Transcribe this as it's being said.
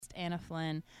Anna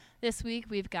Flynn. This week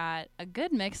we've got a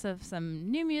good mix of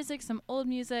some new music, some old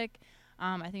music.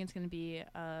 I think it's going to be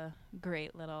a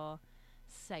great little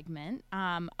segment.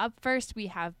 Up first we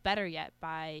have Better Yet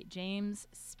by James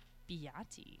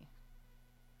Spiati.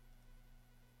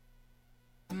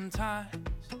 Sometimes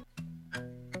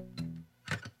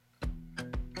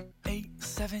 8,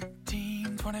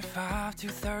 17, 25,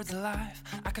 2/3 alive.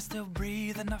 I can still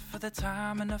breathe enough of the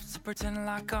time, enough to pretend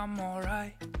like I'm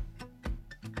alright.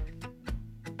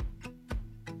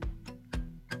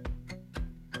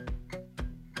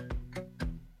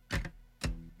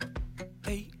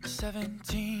 8,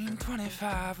 17,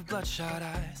 25 with bloodshot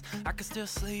eyes. I can still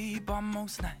sleep on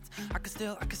most nights. I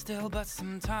can still, but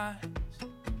sometimes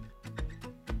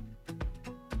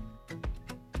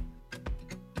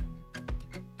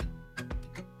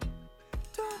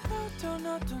don't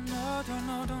know, I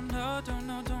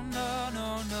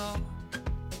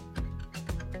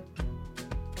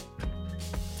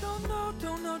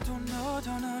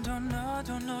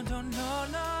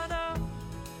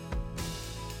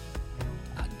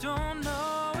don't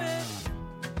know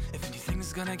if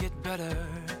anything's gonna get better,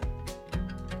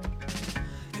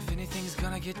 if anything's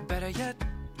gonna get better yet,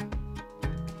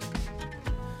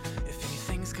 if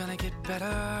anything's gonna get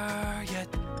better yet,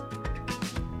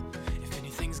 if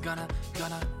anything's gonna,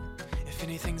 if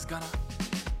anything's gonna.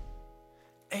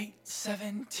 8,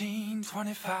 17,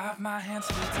 25, my hands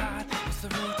feel tied. What's the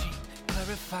routine?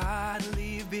 Clarified,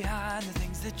 leave behind the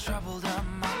things that troubled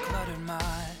my cluttered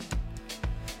mind.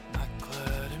 My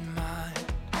cluttered mind.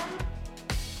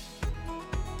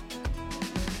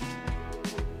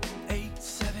 8,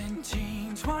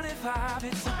 17, 25,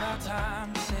 it's about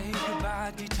time to say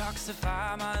goodbye.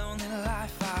 Detoxify my only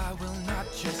life. I will not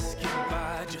just get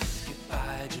by, just get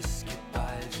by, just get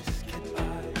by, just get by.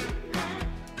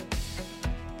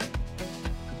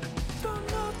 Don't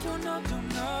know, don't know, don't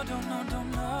know, don't know,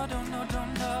 don't know, don't know,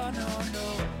 don't know, no, no.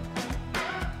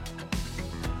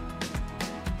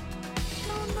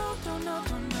 Don't know, don't know,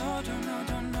 don't know, don't know,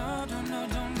 don't know, don't know,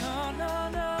 don't know, no,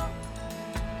 no.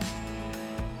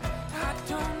 I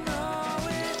don't know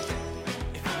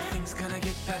if anything's gonna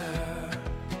get better,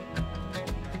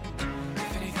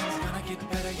 if anything's gonna get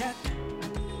better yet,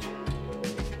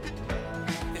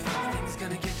 if anything's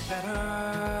gonna get better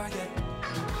yet,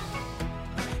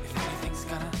 if anything's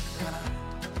gonna,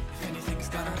 if anything's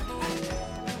gonna,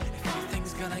 if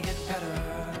anything's gonna get better,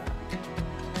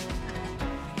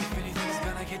 if anything's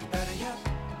gonna get better yet,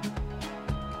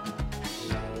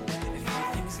 if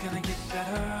anything's gonna get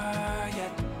better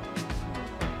yet,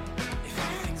 if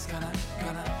anything's gonna,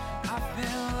 I've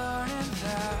been learning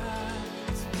that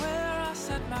it's where I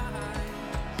set my eyes.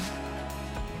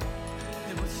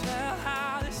 It will tell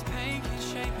how this pain can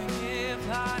shape and give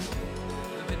life.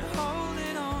 I've been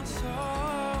holding on so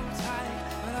tight,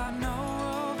 but I know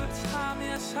over time,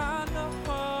 yes I know,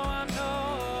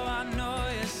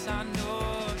 yes I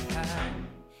know that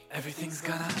everything's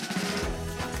gonna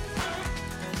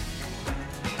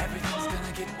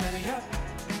get better, yep.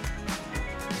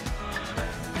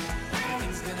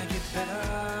 Everything's gonna get better,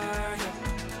 yep.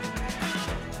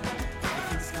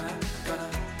 Everything's gonna,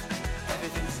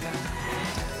 everything's gonna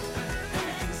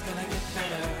get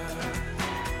better.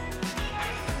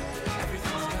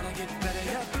 Everything's gonna get better,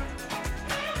 yep.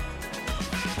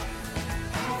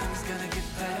 Everything's gonna get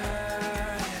better, yep.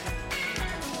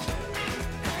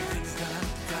 Everything's gonna,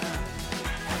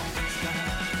 everything's gonna.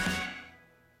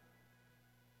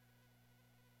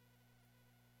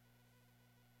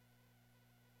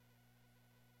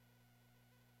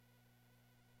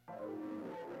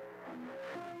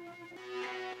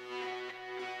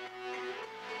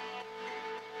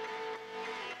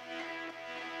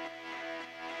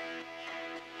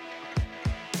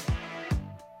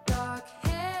 Dark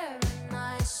hair and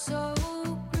eyes so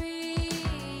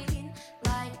green,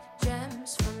 like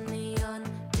gems from the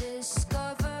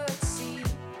undiscovered sea.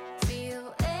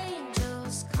 Feel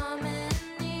angels coming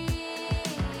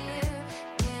near.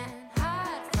 Can't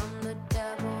hide from the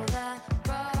devil that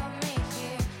brought me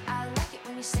here. I like it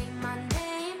when you say my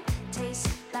name. Tastes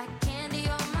like candy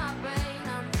on my brain.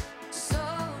 I'm so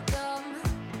dumb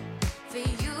for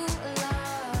you,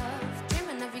 love.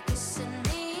 Dreaming of you kissing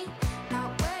me.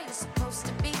 Not where you're supposed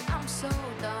to be. I'm so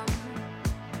dumb,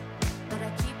 but I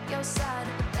keep your side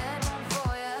of the bed on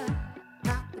for ya.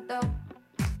 Knock the door,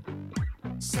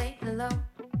 say hello.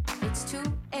 It's 2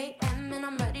 a.m. and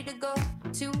I'm ready to go.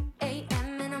 2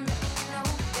 a.m. and I'm ready to know.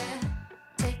 Yeah,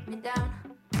 take me down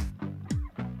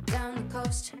the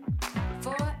coast.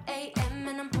 4 a.m.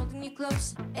 and I'm holding you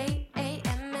close. 8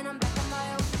 a.m. and I'm back on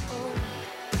my own.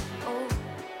 Oh,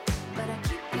 but I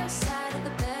keep your side of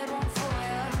the bed warm for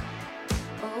ya.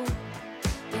 Oh.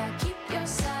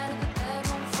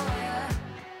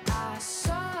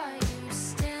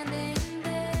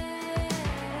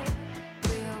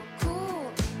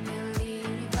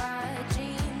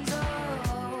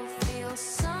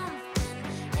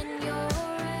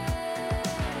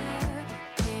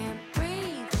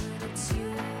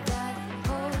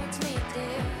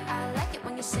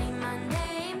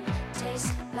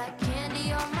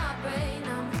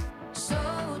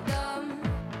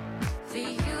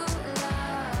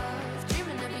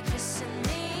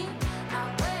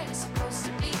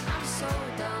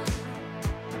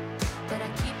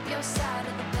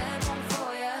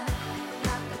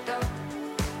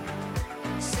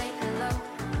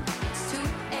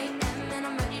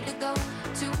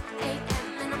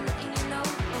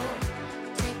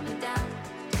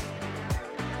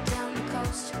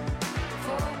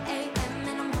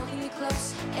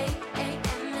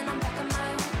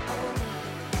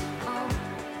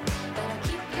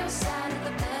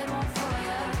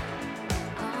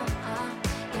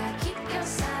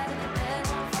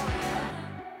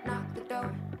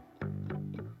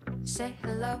 say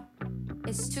hello.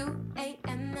 It's 2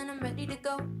 a.m. and I'm ready to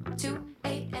go. 2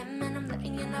 a.m. and I'm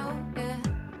letting you know, yeah.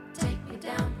 Take me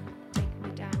down,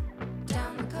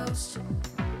 down the coast.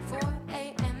 4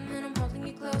 a.m. and I'm holding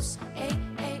you close. 8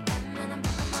 a.m. and I'm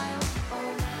back on my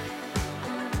own.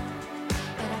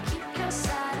 But I keep your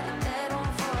side of the bed on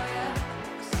for ya.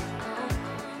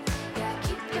 Yeah, I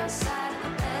keep your side of the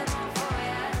bed on for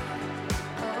ya.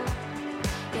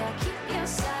 Yeah, I keep your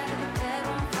side of the bed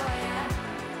on for ya.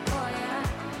 For ya,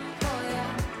 for ya.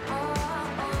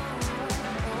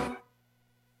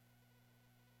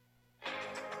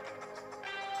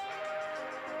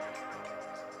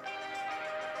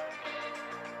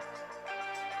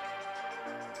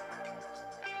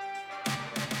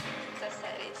 As I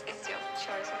said, it's your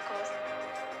choice, of course.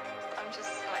 I'm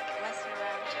just like messing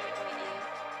around, joking with you.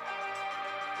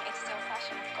 It's still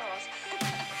fashion, of course.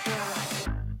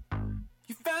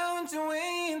 You found your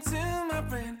way into my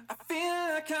brain. I feel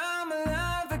like I'm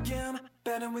alive again.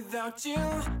 Better without you.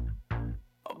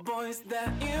 Oh boy, is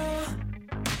that you?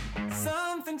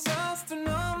 Something just to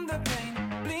numb the pain.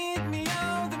 Bleed me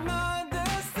out, am I the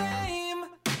same?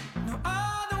 No,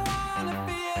 I don't wanna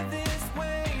feel this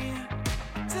way.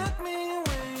 Took me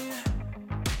away.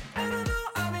 And I know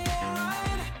I'll be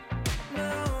alright.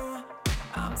 No,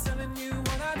 I'm telling you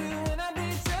what I do and I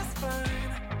did just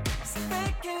fine. So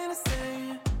faking to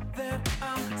say that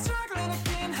I'm struggling, I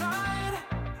can't hide.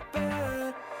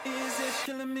 But is it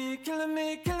killing me, killing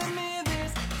me, killing me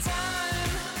this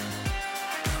time?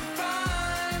 I'm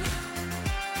fine,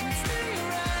 can stay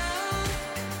around.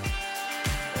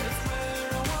 It's where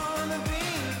I wanna be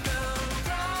found.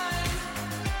 Right,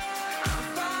 I'm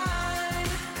fine,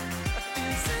 I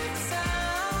feel sick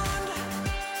sound.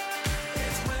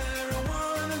 It's where I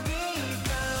wanna be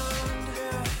found.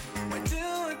 Yeah. Where do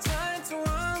I try to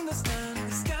understand?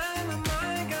 This guy in my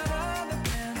mind got all the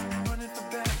plans. Running for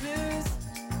bad news,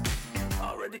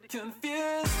 already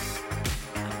confused.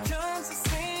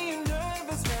 Unconsciously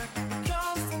nervous wreck,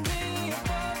 constantly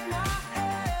above my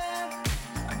head.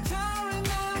 I can't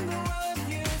remember what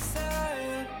you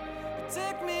said. You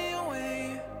took me away,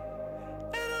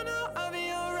 and I know I'll be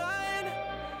alright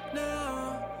now.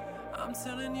 I'm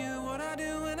telling you what I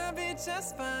do and I'll be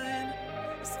just fine.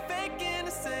 It's faking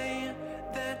to say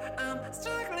that I'm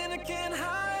struggling, I can't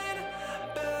hide.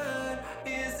 But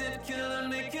is it killing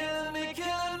me, killing me,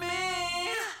 killing me?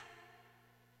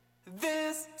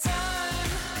 This time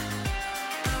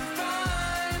I'm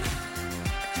fine,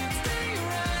 I can stay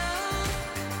around.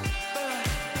 But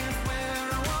it's where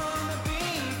I wanna be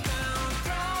found.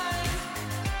 Right,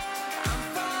 I'm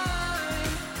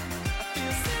fine, I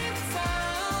feel safe and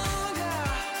sound.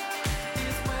 Yeah,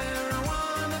 it's where I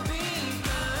wanna be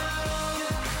found.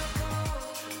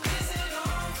 Is it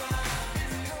over?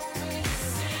 Is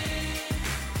it over?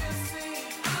 You see,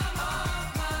 I'm on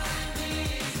my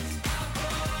knees. I'm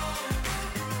broke.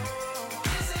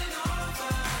 Is it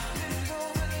over? Is it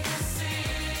over? You see,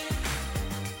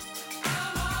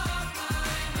 I'm on my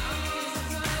knees.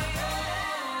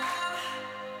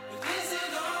 Is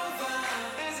it over?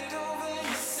 Is it over?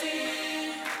 You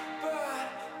see, but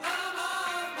I'm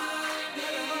on my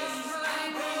knees. I'm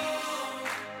broke.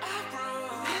 I'm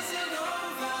broke. Is it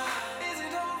over? Is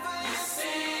it over? You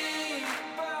see,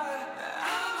 but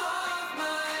I'm on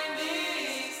my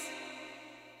knees.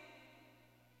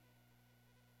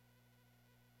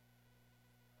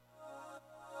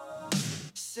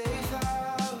 Safe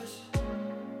house,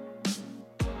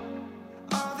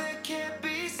 all that can't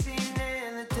be seen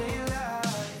in the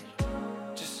daylight.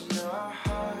 Just to know our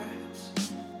hearts.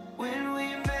 When we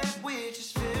met, we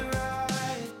just fit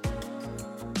right.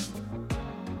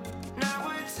 Now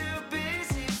we're too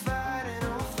busy fighting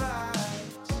all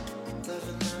fights,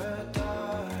 loving the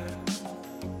dark.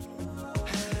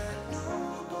 And I know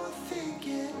we're both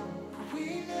thinking, but we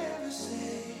never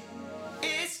say.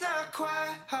 It's not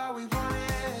quite how we want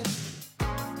it.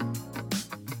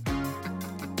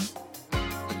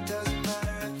 It doesn't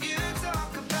matter if you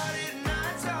talk about it and I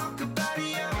talk about it.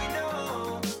 Yeah, we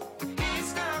know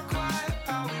it's not quite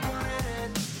how we wanted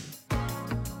it.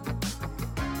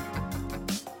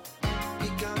 You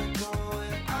got me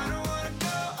going. I don't wanna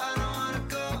go. I don't wanna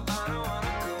go. I don't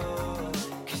wanna go.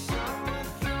 'Cause someone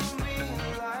threw me a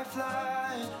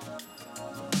lifeline.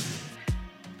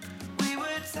 We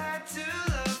were tied to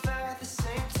love at the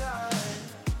same time.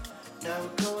 Now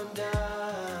we're going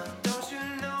down. Don't you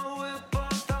know we're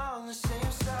both on the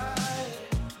same side?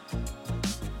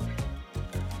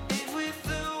 If we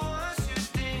flew once, you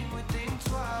think we think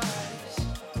twice.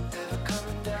 Never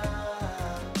coming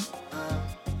down.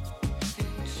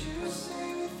 Things you say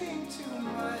we think too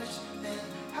much, and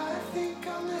I think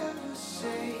I'll never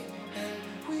say. And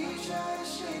we try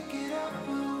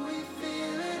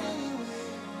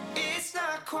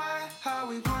how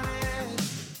we want it.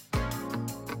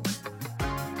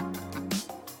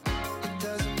 It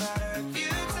doesn't matter if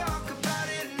you talk about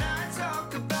it and I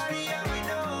talk about it. Yeah, we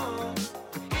know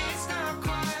it's not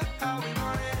quite how we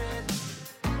want it.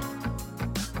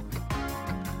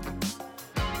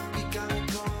 You got me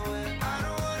going where I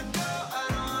don't wanna go, I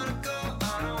don't wanna go,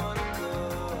 I don't wanna go.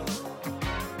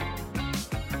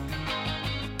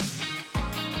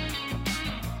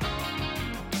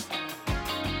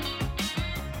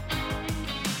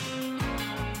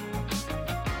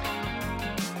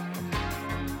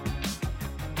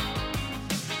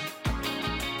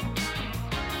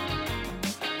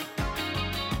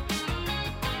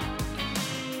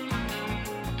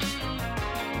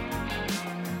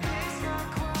 It's not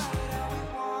quite how we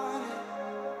want it.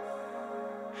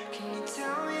 Can you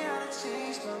tell me how to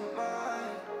change my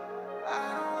mind? I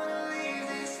don't wanna leave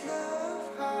this love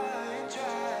high and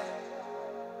dry.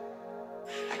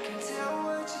 I can tell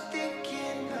what you're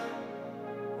thinking now.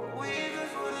 We've been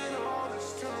fooling all this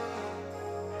time.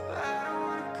 But I don't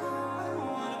wanna go, I don't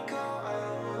wanna go, I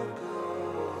don't wanna go.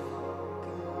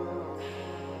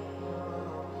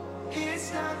 It's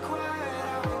not quite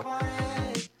how we want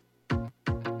it.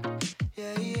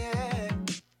 Yeah, yeah.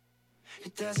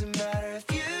 It doesn't matter if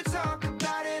you talk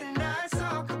about it and I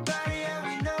talk about it. Yeah,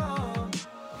 we know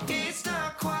it's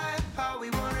not quite how we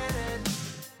wanted it.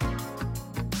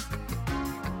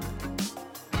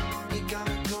 You got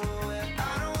me going where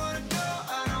I don't wanna go,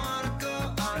 I don't wanna go,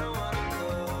 I don't wanna go.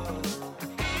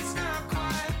 It's not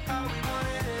quite how we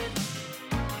wanted it.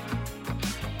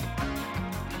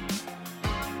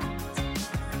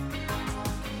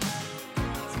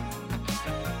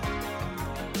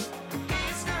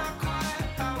 It's not quite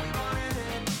how we wanted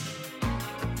it.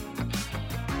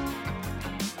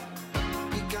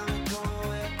 You got me going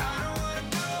where I don't wanna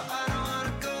go, I don't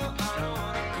wanna go, I don't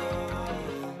wanna go.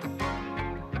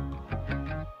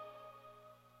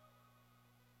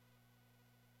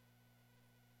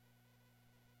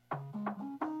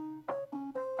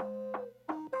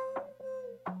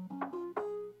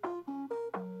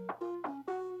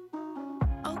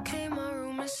 Okay, my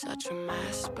room is such a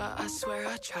mess, but I swear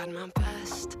I tried my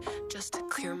best just to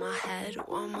clear my head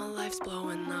while my life's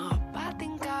blowing up. I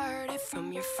think I heard it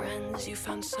from your friends, you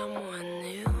found someone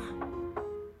new.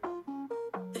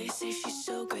 They say she's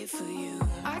so great for you.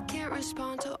 I can't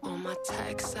respond to all my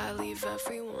texts, I leave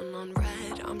everyone on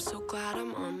red. I'm so glad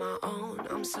I'm on my own,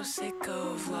 I'm so sick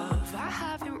of love. I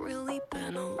haven't really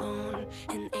been alone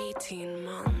in 18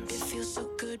 months. It feels so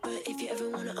good, but if you ever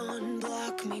wanna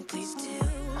unblock me, please do.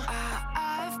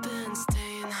 I've been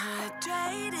staying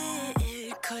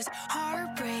hydrated, cause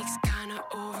heartbreak's kinda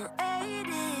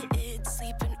overrated.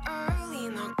 Sleeping early,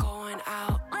 not going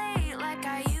out late like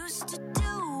I used to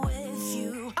do with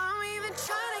you. I'm even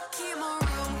trying to keep my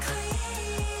room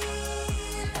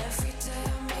clean. Every day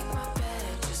I make my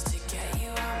bed just to get you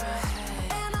out my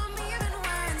head. And I'm even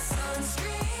wearing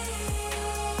sunscreen.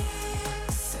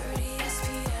 30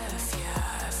 SPF,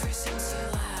 yeah, ever since you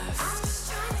left. I'm just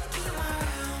trying to keep my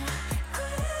room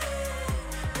clean.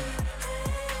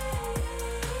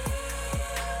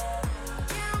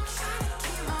 Yeah, I'm trying to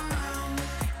keep my room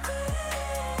clean.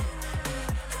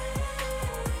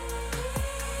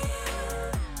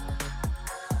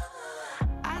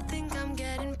 I think I'm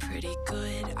getting pretty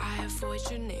good. I avoid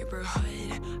your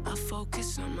neighborhood. I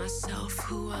focus on myself,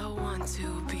 who I want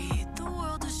to be. The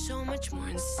world is so much more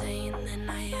insane than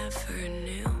I ever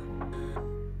knew.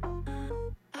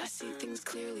 I see things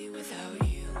clearly without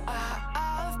you.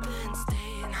 I've been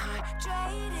staying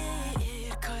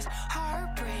hydrated, cause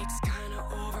heartbreak's kinda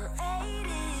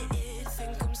overrated.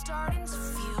 Think I'm starting to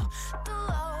feel the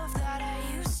love that I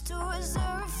used to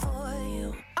reserve for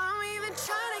you. I'm even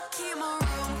trying to keep my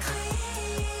room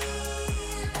clean.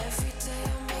 Every day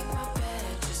I make my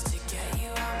bed just to get you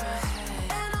out my head.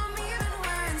 And I'm even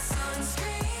wearing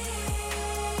sunscreen.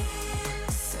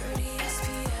 30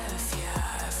 SPF,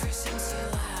 yeah, ever since you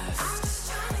left. I'm just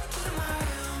trying to keep my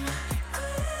room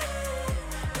clean.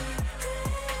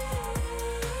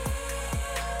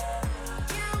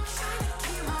 Yeah, I'm trying to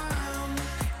keep my room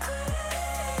clean.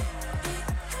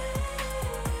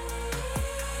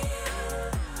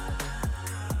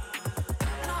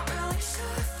 Not really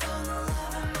sure I found the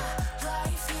love of my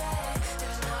life yet.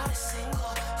 There's not a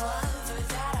single lover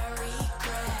that I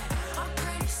regret. I'm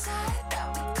pretty sad that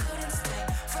we couldn't stay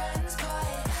friends, but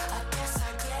I guess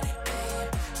I get it, babe.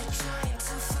 You're trying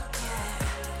to forget.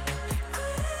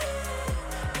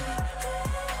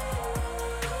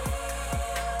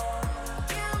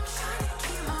 Yeah, I'm trying to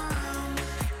keep my room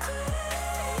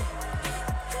clean.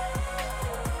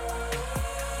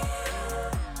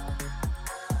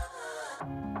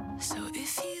 So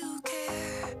if you care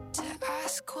to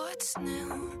ask what's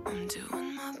new. I'm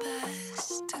doing my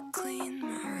best to clean my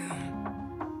room.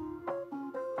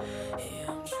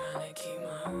 Yeah, I'm trying to keep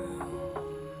my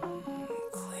room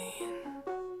clean.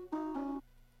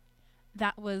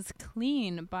 That was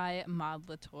Clean by Maud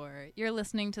Latour. You're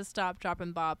listening to Stop, Drop,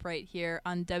 and Bop right here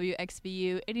on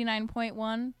WXVU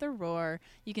 89.1 The Roar.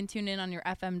 You can tune in on your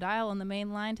FM dial on the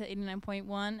main line to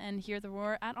 89.1 and hear The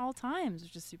Roar at all times,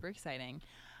 which is super exciting.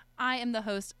 I am the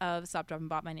host of Stop, Drop, and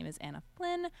Bop. My name is Anna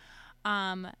Flynn.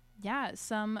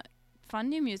 Some fun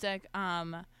new music.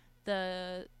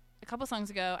 A couple songs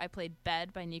ago, I played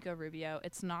Bed by Nico Rubio.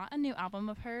 It's not a new album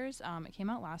of hers. It came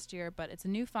out last year, but it's a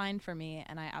new find for me,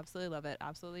 and I absolutely love it.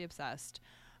 Absolutely obsessed.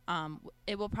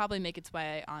 It will probably make its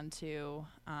way onto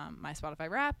my Spotify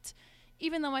Wrapped,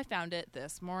 even though I found it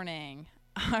this morning.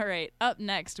 All right, up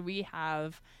next, we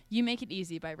have You Make It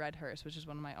Easy by Red Hearst, which is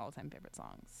one of my all-time favorite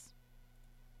songs.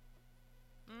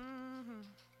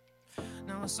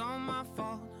 Now it's all my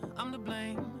fault, I'm to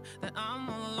blame, that I'm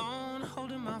all alone,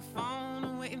 holding my phone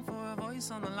and waiting for a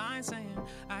voice on the line saying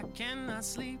I cannot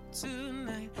sleep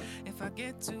tonight. If I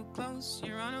get too close,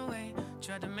 you run away.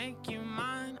 Tried to make you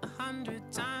mine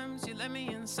 100 times, you let me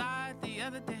inside the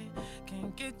other day.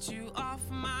 Can't get you off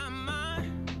my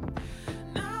mind.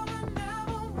 Now I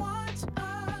never want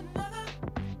another.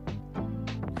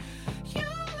 You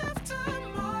left a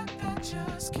mark that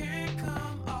just can't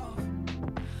come off.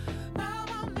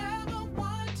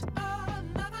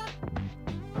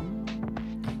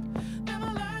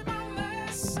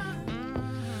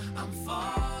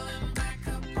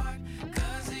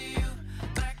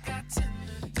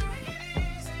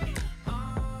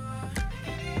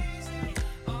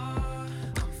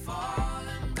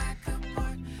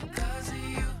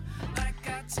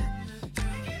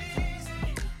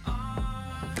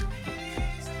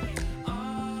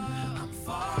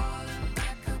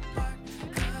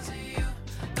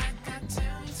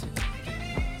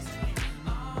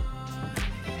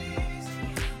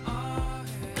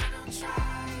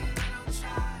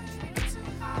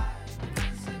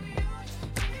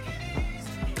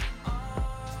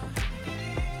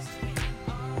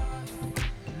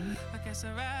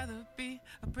 I'd rather be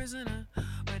a prisoner,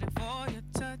 waiting for your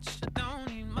touch. I don't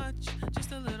need much,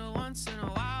 just a little once in a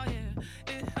while, yeah.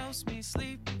 It helps me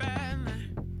sleep at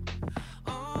night.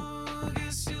 Oh,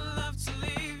 guess you love to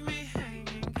leave me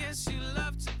hanging. Guess you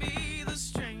love to be the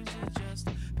stranger just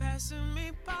passing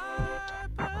me by.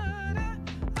 But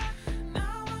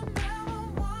now I never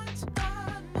want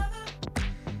another.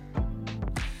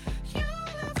 You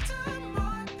left a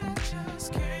mark that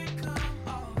just can't come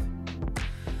off.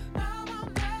 Now I'll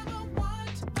never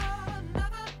want another.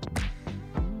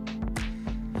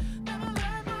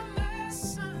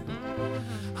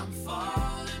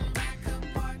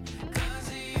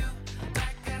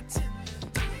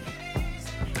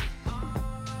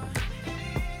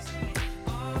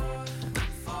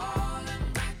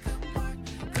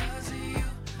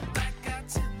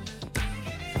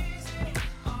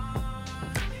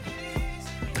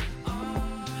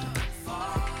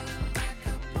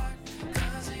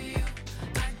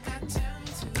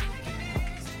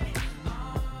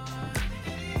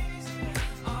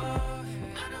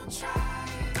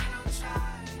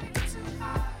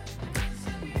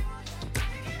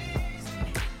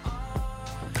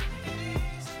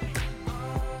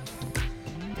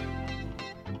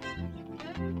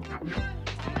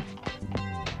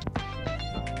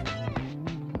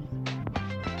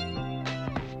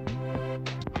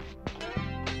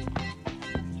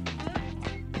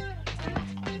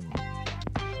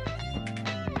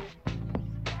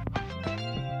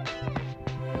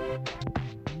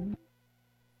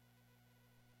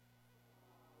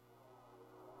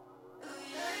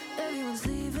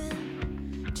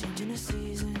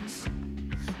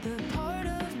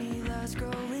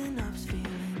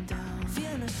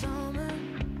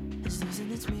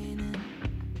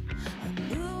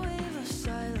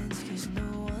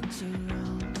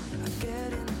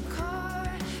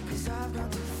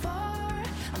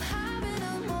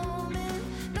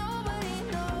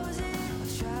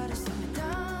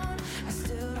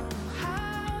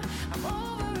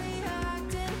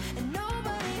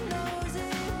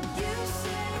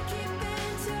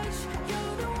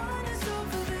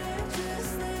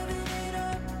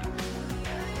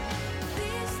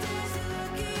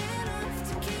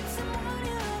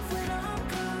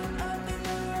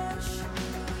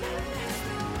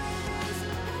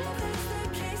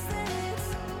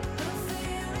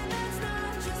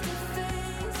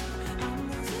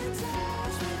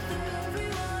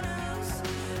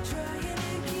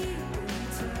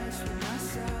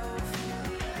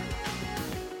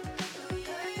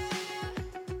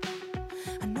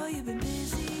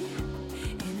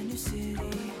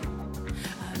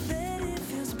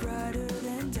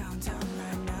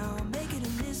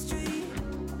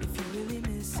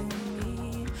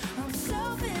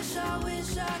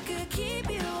 wish I could keep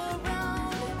you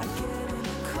around. I get in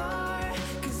the car,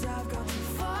 'cause I've gone too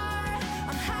far.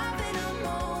 I'm having a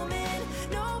moment,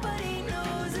 nobody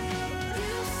knows it.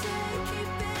 You say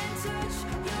keep in touch,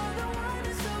 you're the one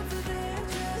who's over there,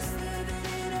 just living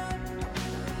it up.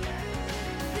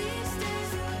 These days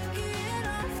you're lucky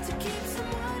enough to keep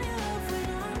someone you love when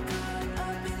I'm caught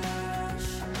up in the rush.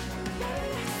 Maybe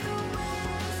that's the way it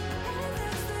is, and if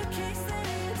that's the case then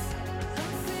it's a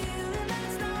feeling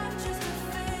that's not just a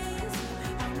phase.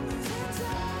 I'm losing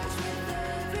touch with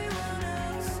everyone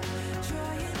else,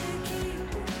 trying to keep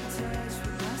in touch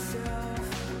with myself.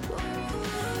 Ooh,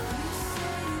 you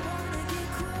say you wanna get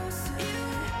closer,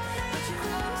 but you're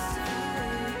closer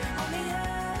on the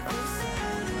other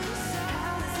side.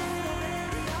 How is it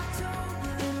already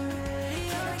October?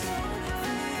 Can I get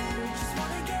through? Just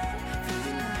wanna get through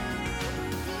the night.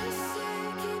 You say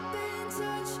keep in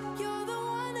touch, you're the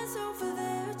one that's over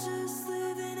there, just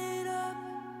living it up.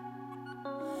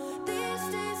 These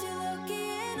days you're lucky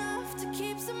enough to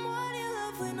keep someone you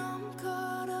love when I'm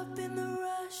caught up in the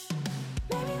rush.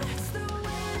 Maybe that's the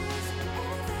way it is, and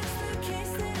if that's the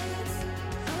case then it's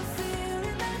a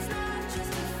feeling that's not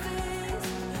just a phase.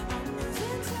 I'm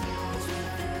losing touch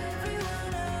with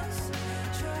everyone else,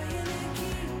 trying to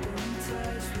keep in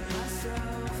touch with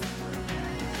myself.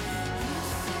 You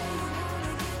say you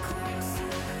wanna get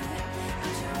closer,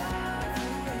 but you're all the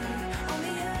way on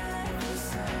the other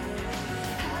side.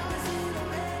 How is it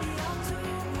already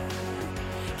October?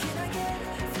 Can I get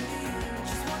through you?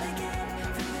 Just wanna get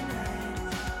through the night.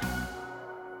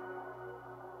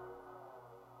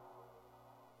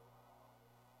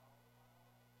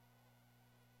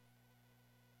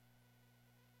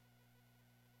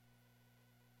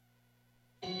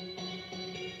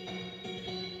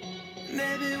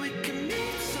 Maybe we can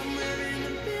meet somewhere in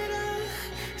the middle,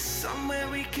 somewhere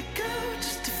we could go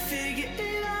just to figure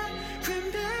it out.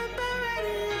 Remember when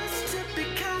it used to be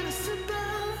kind of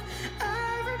simple? I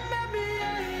remember,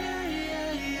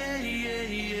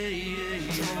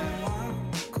 Don't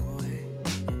walk away,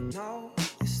 no,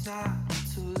 it's not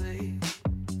too late.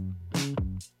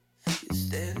 You're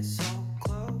standing so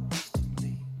close to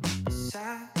me,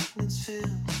 silence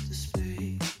fills the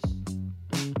space.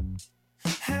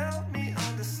 Help me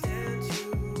understand you.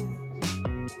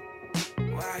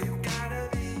 Why you gotta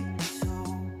be so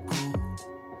cold?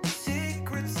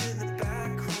 Secrets in the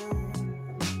back room.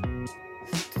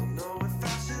 Don't know if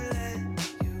I should let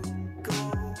you go.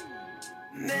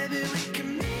 Maybe we can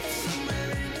meet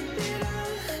somewhere in the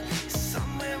middle,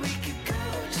 somewhere we could go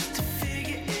just to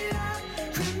figure it out.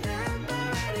 Remember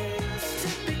when it used to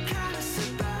be kind of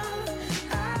simple?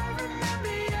 I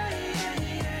remember,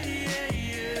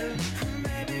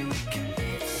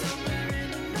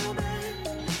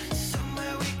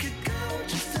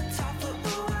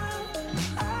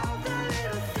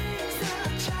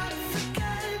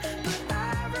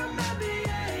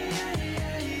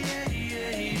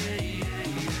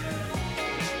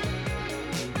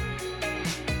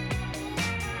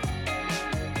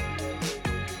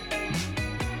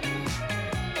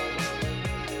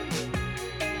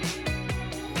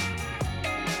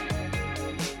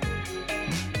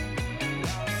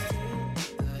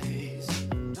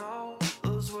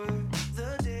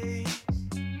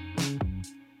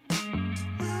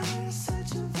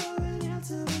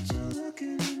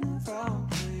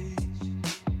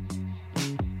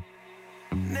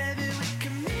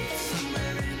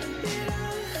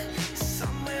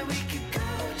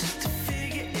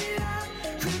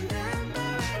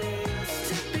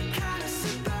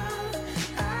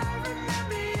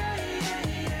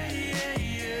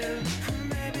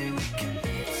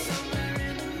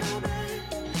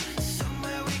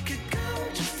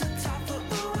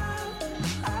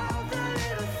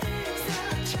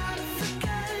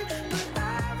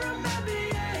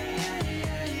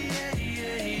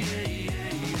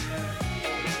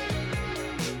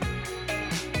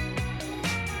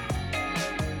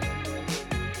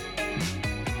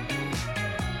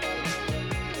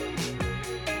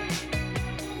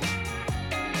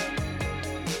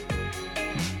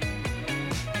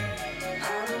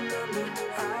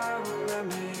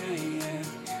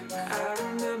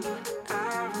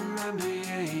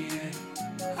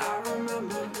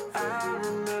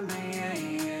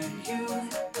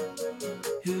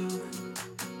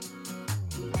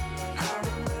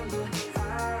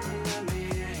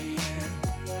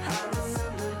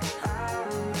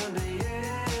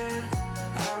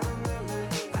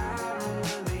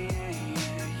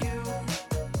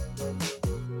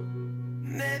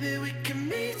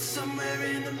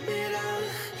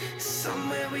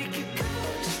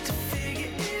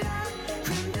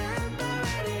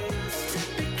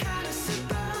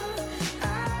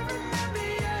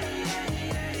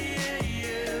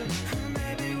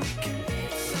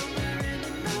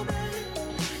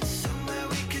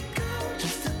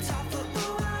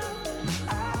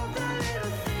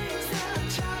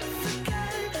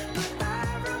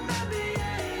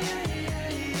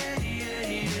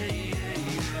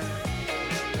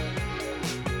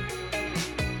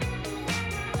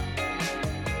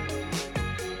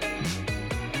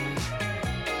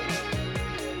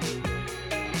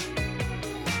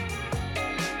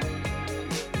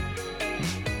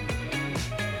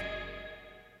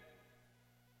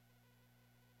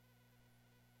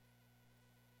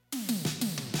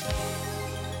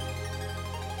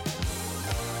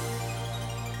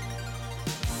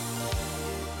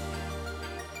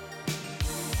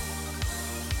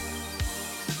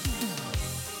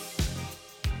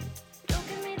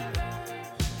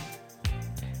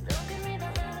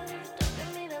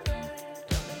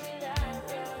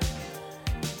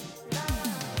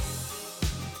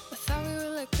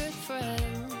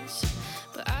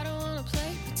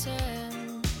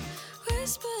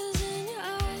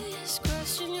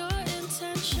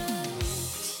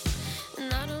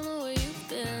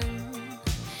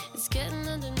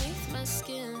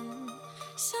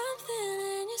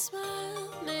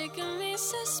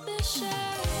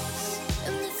 suspicious.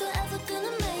 And if you're ever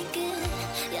gonna make it,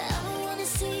 yeah, I don't wanna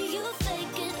see you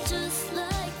fake it just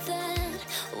like that.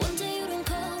 One day you don't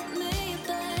call me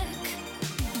back.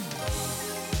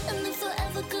 And if you're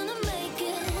ever gonna make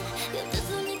it, yeah, there's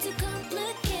no need to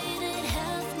complicate it.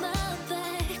 Have my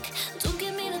back. Don't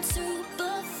give me that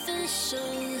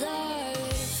superficial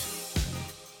life.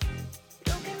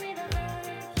 Don't give me the love.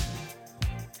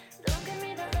 Don't give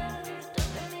me the love.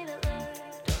 Don't give me the love.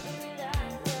 Don't give me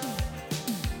that love.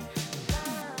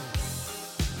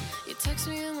 You text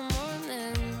me in the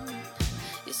morning.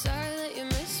 You're sorry that you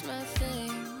missed my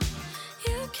thing.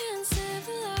 You can't save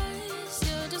the lies.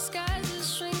 Your disguise is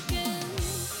shrinking,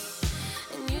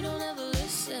 and you don't ever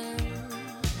listen.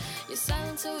 Your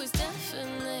silence always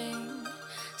deafening.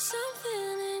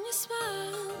 Something in your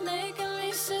smile making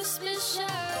me suspicious.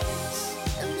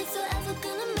 And if you're ever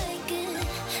gonna make it,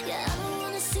 yeah, I don't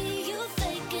wanna see you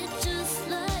fake it just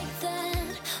like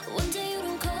that. One day you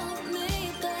don't call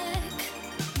me back.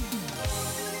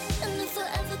 And if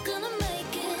you're ever gonna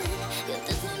make it, yeah,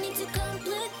 there's no need to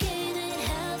complicate it.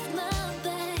 Have my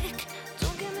back.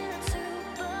 Don't give me that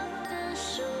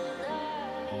superficial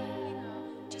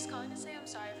life. Just calling to say I'm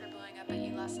sorry for blowing up at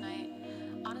you last night.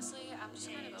 Honestly, I'm just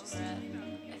kind of over it.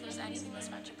 If there's anything this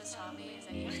friendship has taught me is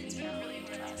that you have to be careful who you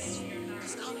trust.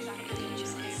 Just call me back if you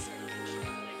just no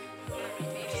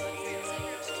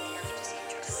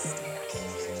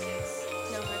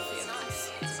hard feelings.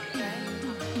 Okay?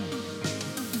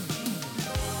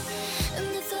 And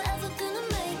if you're ever gonna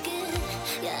make it,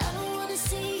 yeah, I don't wanna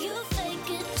see you fake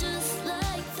it just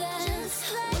like that.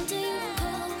 One day you don't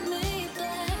call me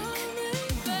back.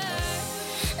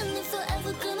 And if you're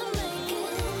ever gonna make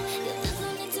it, yeah, there's no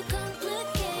need to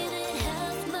complicate it.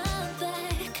 Have my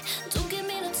back. Don't give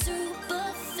me that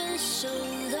superficial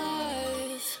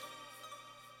life.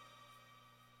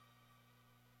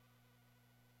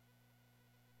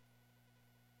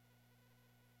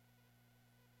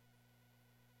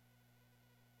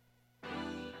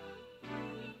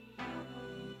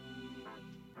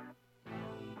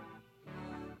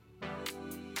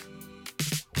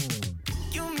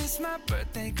 You miss my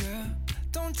birthday, girl.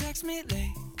 Don't text me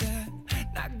later.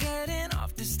 Not getting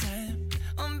off this time.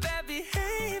 On bad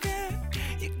behavior.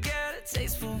 You got a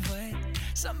taste for what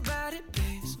somebody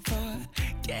pays for.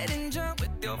 Getting drunk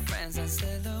with your friends and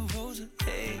Stella Rosa.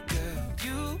 Hey, girl,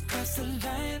 you cross the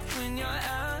line when you're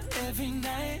out every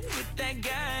night with that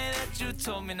guy that you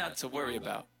told me not to worry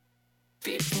about.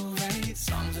 People write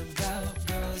songs about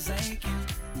girls like you.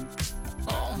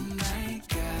 Oh my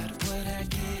God, what I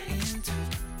get into.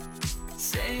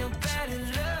 Say you're bad in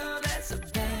love, that's a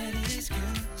bad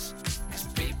excuse. Cause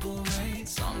people write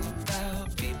songs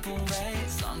about, people write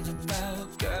songs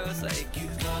about girls like you.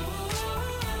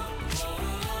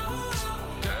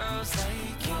 Girls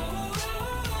like you.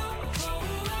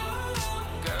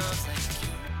 Girls like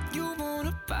you. You won't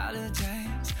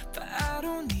apologize, but I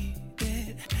don't need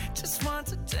it. Just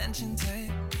want attention,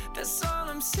 type. That's all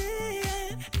I'm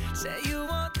saying. Say you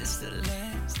want this to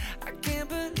last. I can't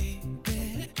believe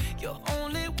it. You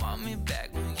only want me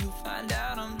back when you find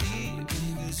out I'm leaving.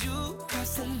 Cause you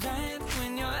cross the line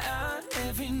when you're out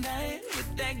every night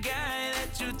with that guy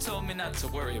that you told me not to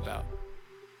worry about.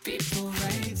 People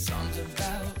write songs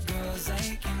about girls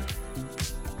like you.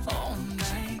 Oh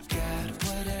my God,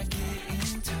 what I get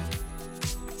into.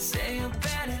 Say you're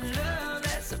bad in love,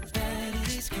 that's a bad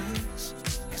excuse.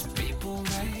 Cause people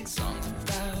write songs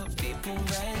about, people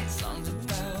write songs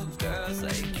about girls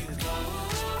like you.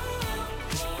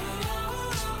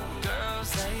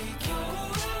 Girls like you.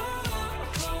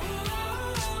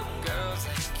 Girls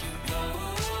like you.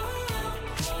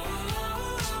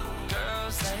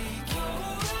 Girls like you.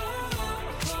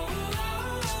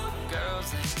 Girls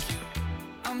like you.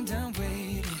 I'm done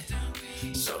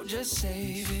waiting, so just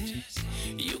save it.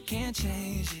 You can't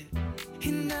change it.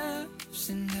 Enough's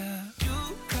enough.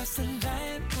 You cross the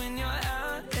line when you're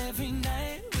out every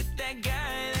night with that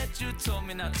guy that you told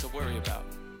me not to worry about.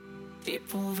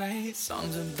 People write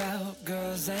songs about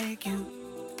girls like you.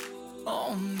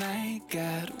 Oh my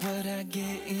God, what I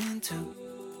get into.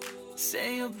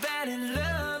 Say you're bad in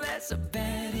love, that's a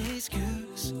bad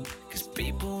excuse. Cause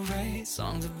people write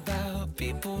songs about,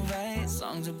 people write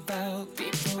songs about,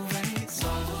 people write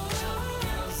songs about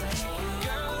girls like you.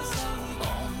 Girls like you.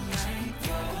 Oh my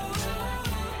God, what I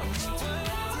get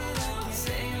into.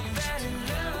 Say you're bad in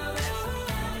love, that's a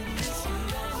bad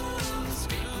excuse.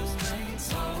 People write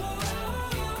songs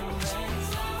about, people write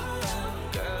songs about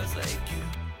girls like you.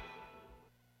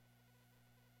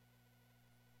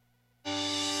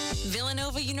 Villanova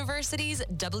Villanova University's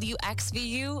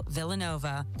WXVU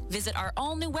Villanova. Visit our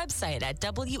all-new website at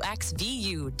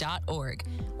wxvu.org.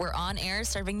 We're on air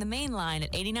serving the main line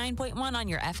at 89.1 on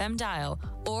your FM dial,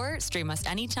 or stream us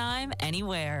anytime,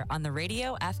 anywhere on the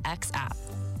Radio FX app.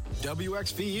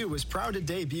 WXVU is proud to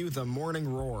debut The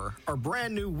Morning Roar, our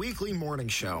brand new weekly morning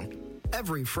show.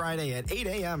 Every Friday at 8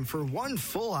 a.m. for 1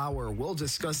 full hour, we'll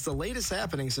discuss the latest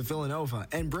happenings of Villanova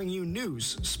and bring you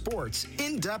news, sports,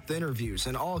 in-depth interviews,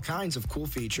 and all kinds of cool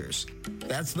features.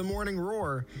 That's The Morning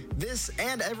Roar, this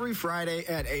and every Friday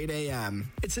at 8 a.m.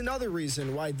 It's another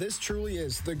reason why this truly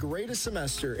is the greatest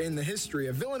semester in the history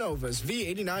of Villanova's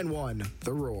V89-1,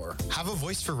 The Roar. Have a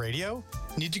voice for radio?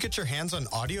 Need to get your hands on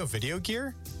audio-video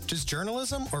gear? Does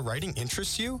journalism or writing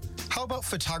interest you? How about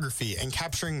photography and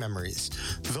capturing memories?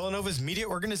 Villanova's media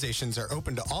organizations are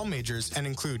open to all majors and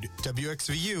include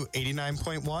WXVU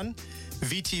 89.1,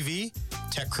 VTV,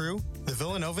 Tech Crew, the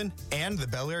Villanovan, and the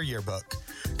Bel Air Yearbook.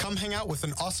 Come hang out with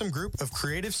an awesome group of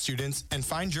creative students and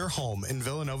find your home in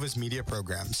Villanova's media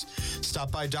programs.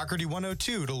 Stop by Doherty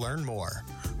 102 to learn more.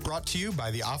 Brought to you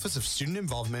by the Office of Student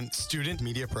Involvement, Student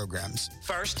Media Programs.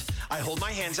 First, I hold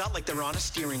my hands out like they're on a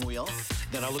steering wheel.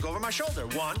 Then I look over my shoulder.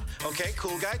 1, okay,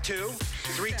 cool guy. 2,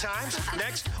 3 times.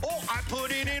 Next, I put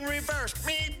it in reverse.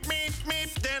 Meep, meep,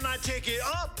 meep. Then I take it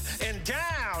up and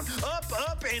down,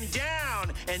 up and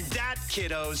down. And that,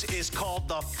 kiddos, is called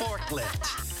the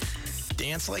forklift.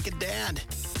 Dance like a dad.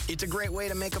 It's a great way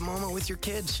to make a moment with your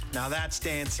kids. Now that's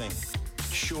dancing.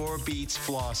 Sure beats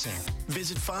flossing.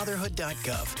 Visit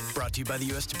fatherhood.gov. Brought to you by the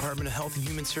U.S. Department of Health and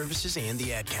Human Services and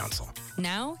the Ad Council.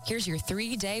 Now, here's your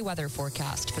 3-day weather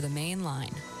forecast for the main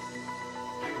line.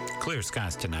 Clear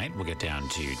skies tonight. We'll get down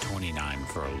to 29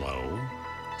 for a low.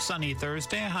 Sunny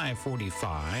Thursday, high of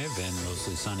 45, and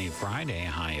mostly sunny Friday,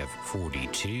 high of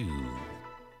 42.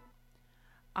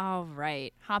 All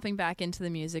right. Hopping back into the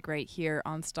music right here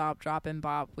on Stop, Drop, and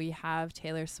Bop, we have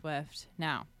Taylor Swift.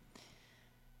 Now,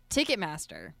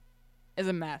 Ticketmaster is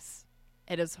a mess.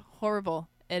 It is horrible.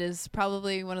 It is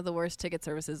probably one of the worst ticket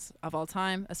services of all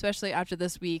time, especially after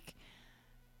this week.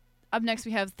 Up next,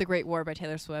 we have The Great War by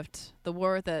Taylor Swift, the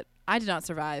war that I did not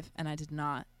survive, and I did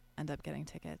not end up getting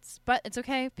tickets. But it's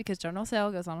okay, because general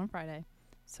sale goes on Friday,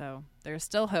 so there's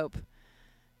still hope.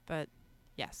 But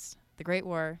yes, The Great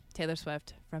War, Taylor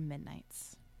Swift from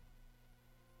Midnights.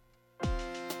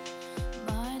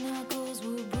 My knuckles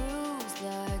were bruised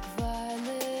like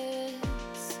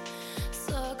violets.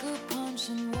 Sucker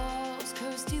punching walls,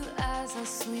 cursed you as I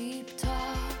sleep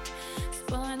talked.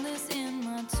 Spineless in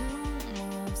my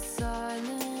tomb of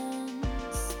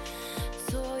silence.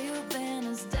 Tore your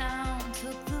banners down,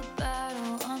 took the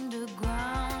battle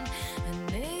underground.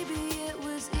 And maybe it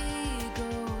was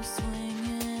ego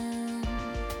swinging.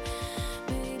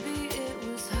 Maybe it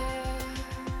was her.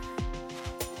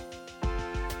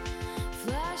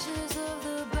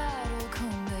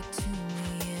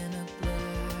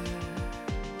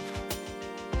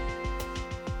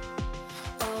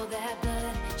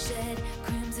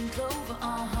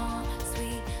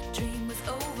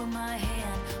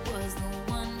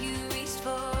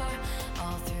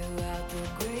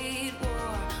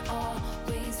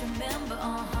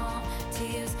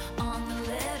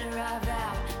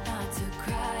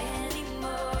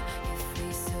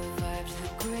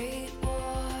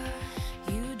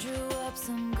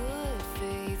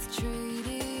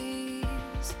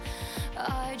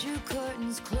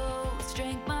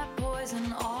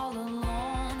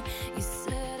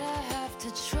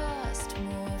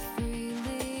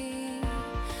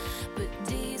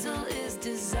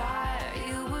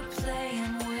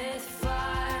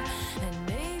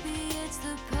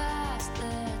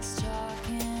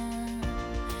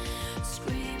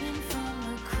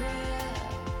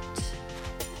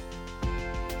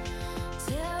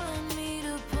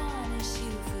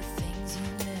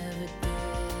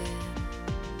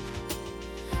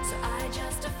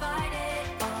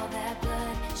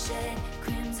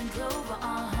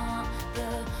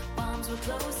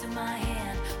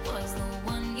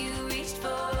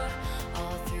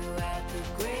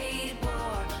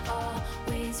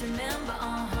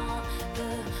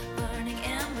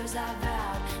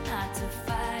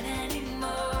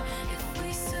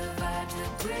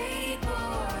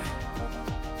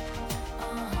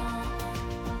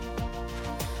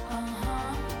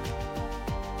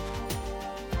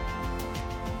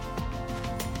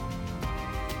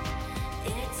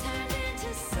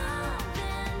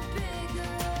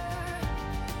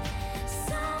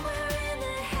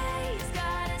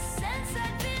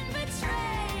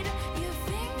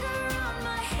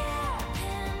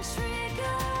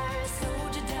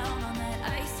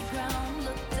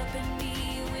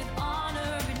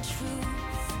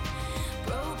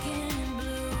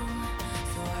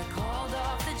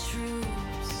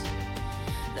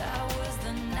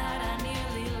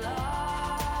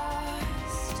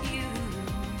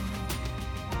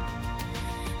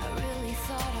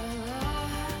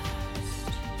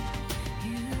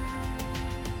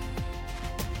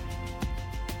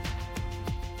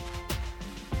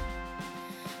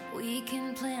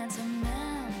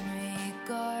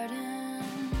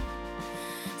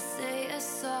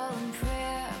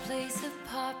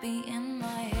 heartbeat in my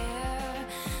hair.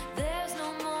 There's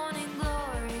no morning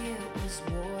glory, it was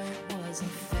war, it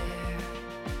wasn't fair.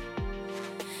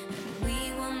 And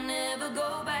we will never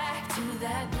go back to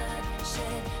that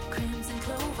bloodshed, crimson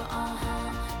clover,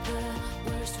 The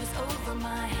worst was over,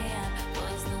 my hand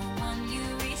was the one you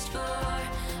reached for.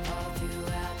 All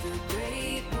throughout the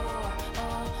Great War,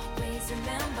 always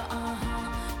remember,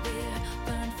 we're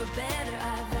burned for better,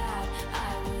 I vowed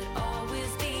I would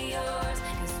always be yours,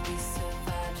 'cause we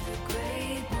survived the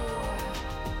Great War.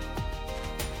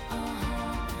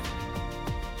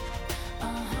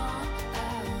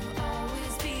 I will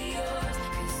always be yours,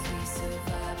 'cause we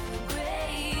survived the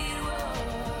Great War.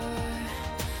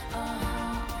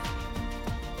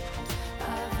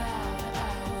 I vowed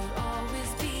I would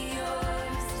always be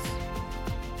yours.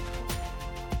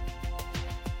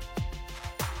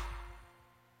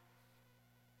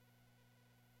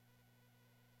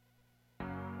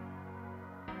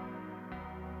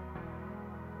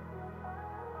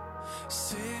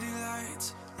 City lights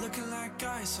looking like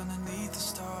ice underneath the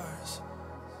stars.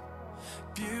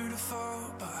 Beautiful,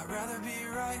 but I'd rather be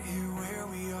right here where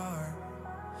we are.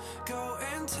 Go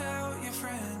and tell your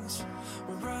friends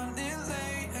we're running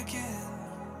late again.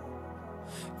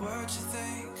 What you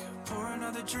think? Pour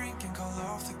another drink and call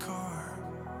off the car.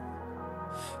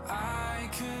 I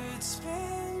could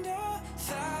spend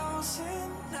 1,000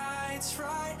 nights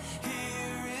right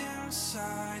here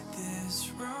inside this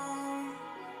room.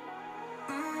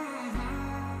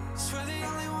 Swear the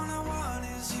only one I want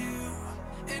is you,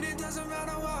 and it doesn't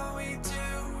matter what we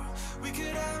do. We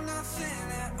could have nothing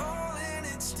at all, and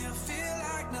it still feel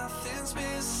like nothing's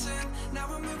missing. Now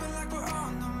we're moving like we're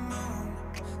on the moon.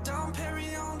 Dom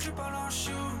Perignon drip on our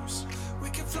shoes. We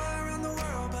can fly around the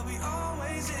world, but we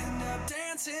always end up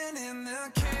dancing in the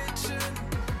kitchen.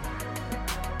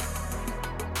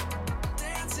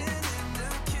 Dancing in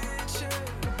the kitchen.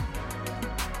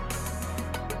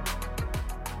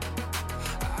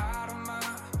 I don't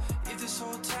mind if this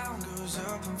whole town goes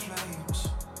up in flames.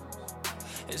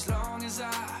 As long as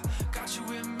I got you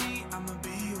with me, I'ma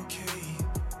be okay.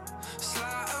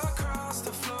 Slide across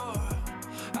the floor,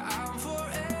 I'm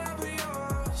forever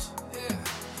yours. Yeah,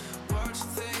 what you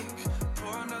think?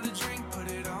 Pour another drink, put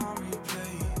it on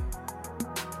replay.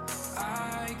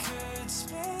 I could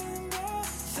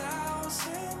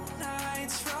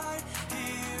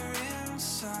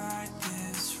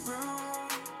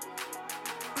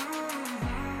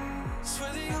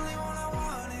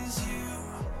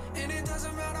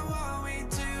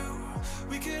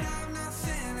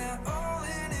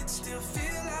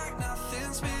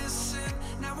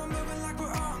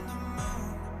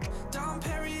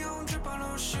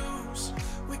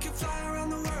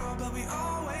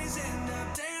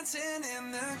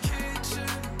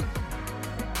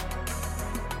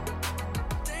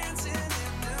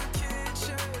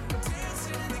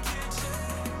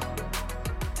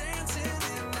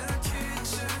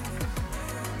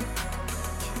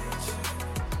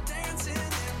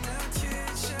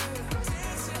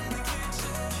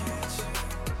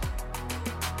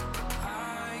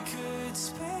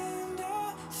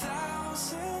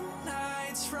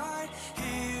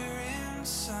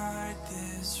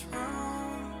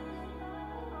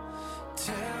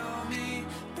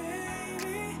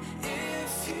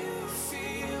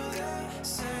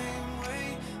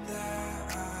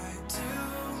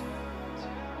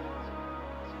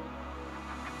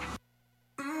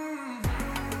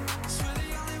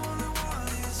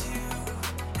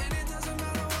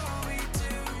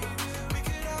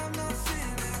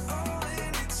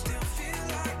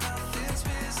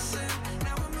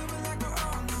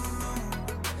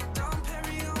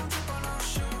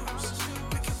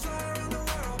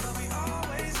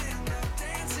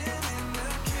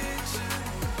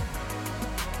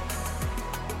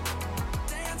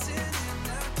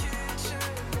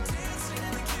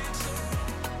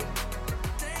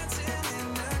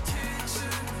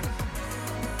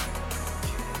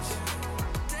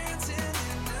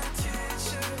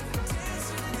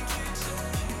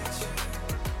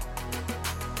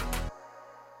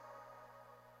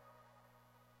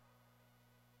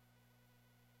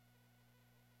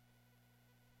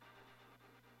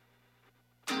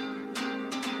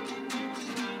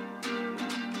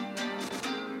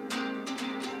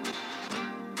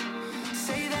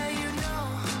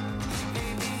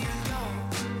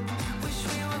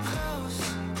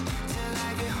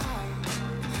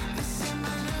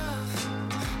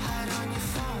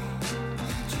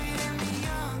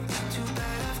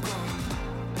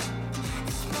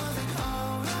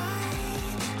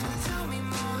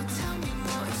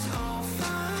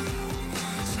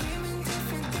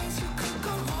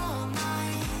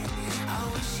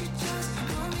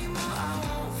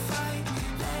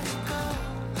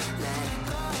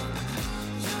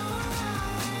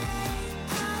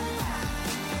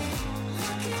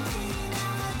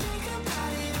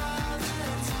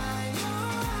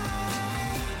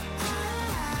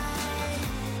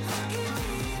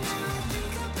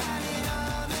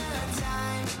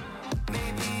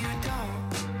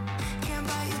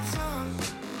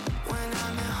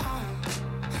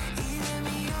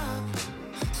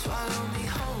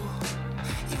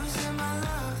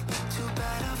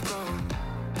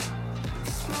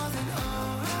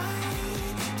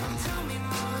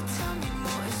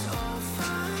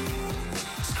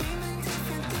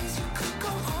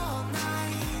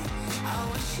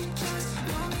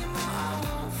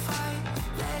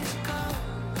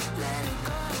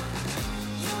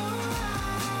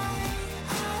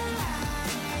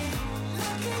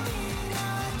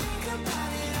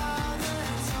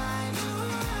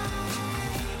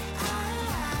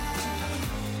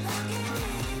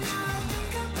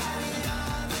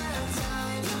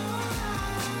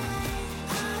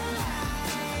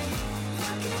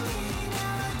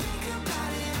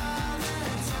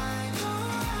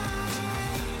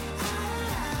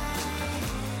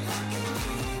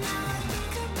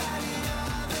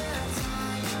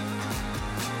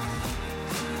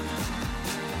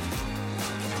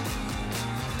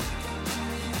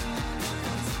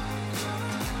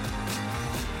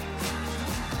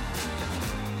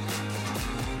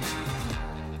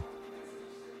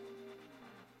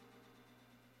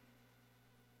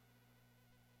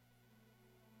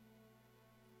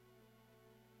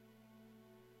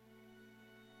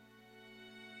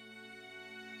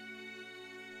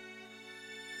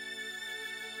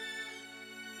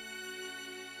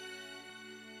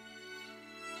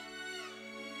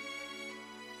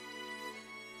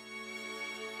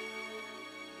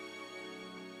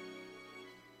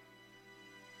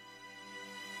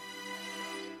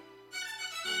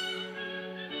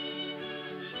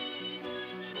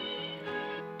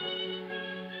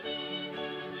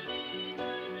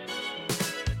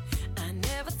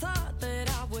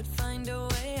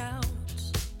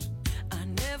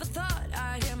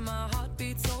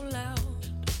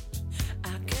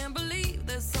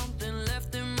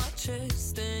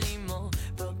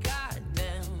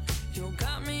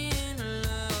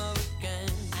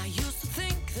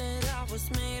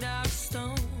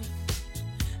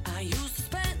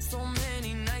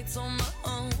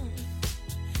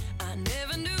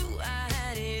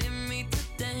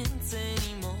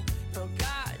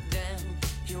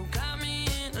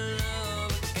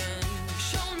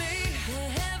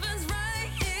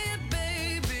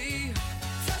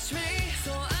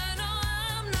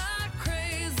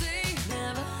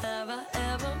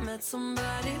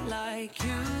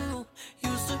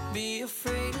be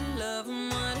afraid of love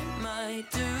and what it might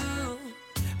do.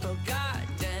 But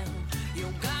goddamn, you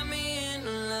got me in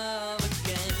love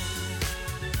again.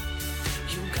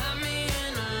 You got me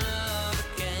in love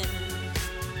again.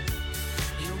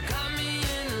 You got me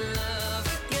in love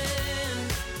again.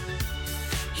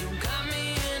 You got me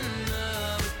in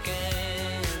love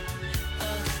again,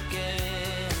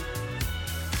 again.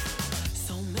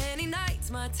 So many nights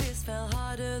my tears fell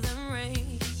harder than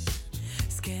rain.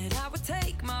 Scared I would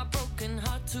take my broken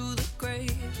heart to the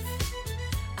grave.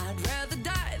 I'd rather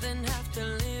die than have to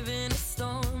live in a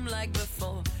storm like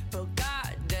before. But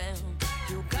goddamn,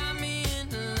 you got me in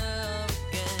love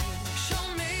again. Show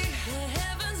me the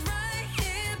heavens right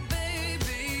here,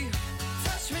 baby.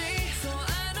 Touch me so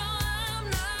I know I'm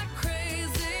not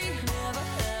crazy. Never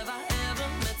have I ever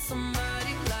met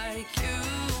somebody like you.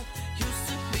 Used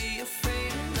to be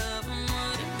afraid of love and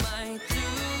what it might do.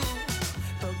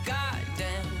 But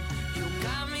goddamn, you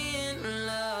got me in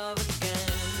love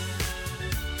again.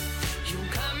 You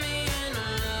got me in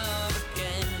love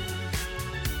again.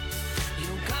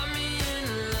 You got me in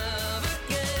love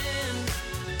again.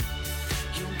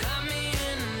 You got me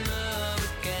in love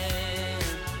again,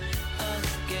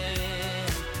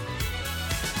 again.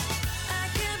 I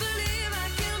can't believe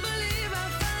I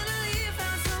finally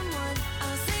found someone.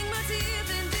 I'll sink my teeth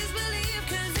in disbelief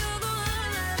 'cause you're the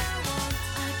one that I want.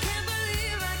 I can't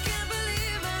believe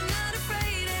I'm not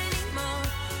afraid anymore.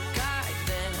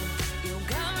 Goddamn, you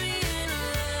got me in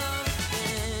love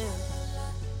again.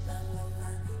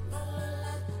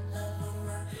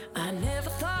 I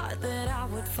never thought that I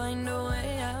would find a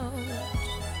way out.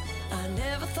 I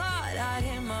never thought I'd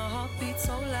hear my heartbeat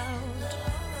so loud.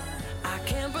 I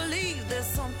can't believe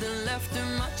there's something left in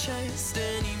my chest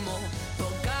anymore.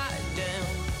 But goddamn,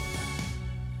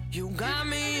 you got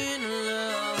me in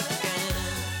love again.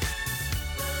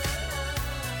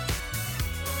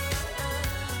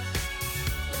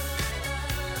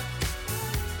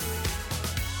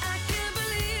 I can't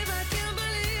believe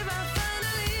I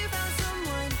finally found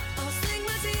someone. I'll sink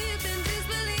my teeth in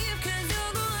disbelief 'cause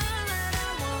you're the one that I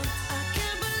want. I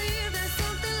can't believe there's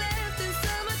something left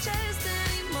inside my chest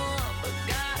anymore. But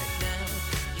goddamn,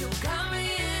 you got me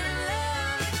in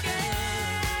love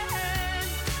again.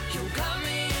 You got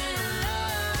me in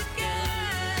love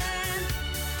again.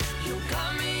 You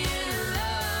got me in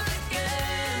love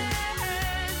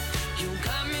again. You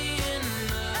got me in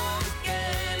love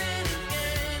again and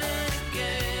again and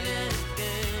again and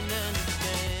again and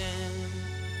again.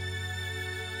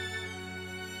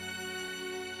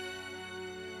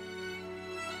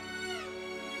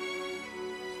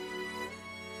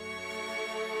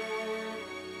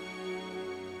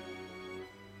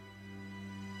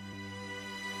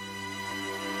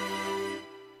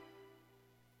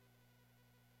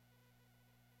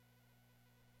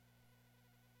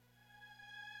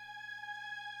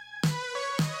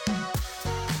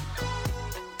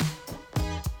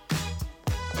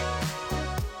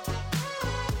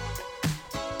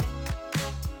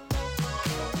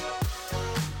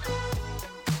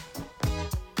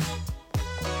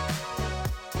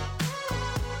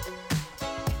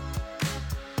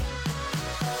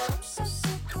 I'm so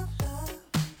sick of love.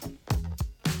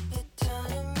 You're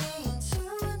turning me into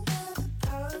another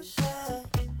person.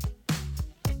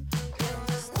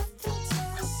 There's nothing to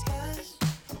discuss.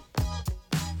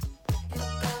 You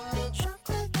got me drunk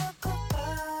with your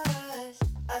goodbyes.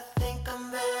 I think I'm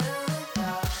better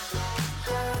without you.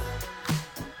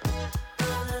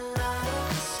 Running out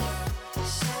of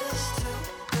senses to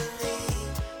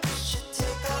believe. You should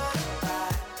take all it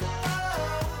back.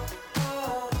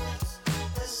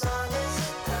 As long as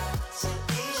it doesn't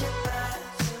lead you back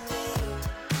to me.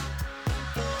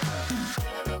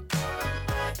 Never coming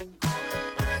back, coming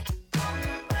back,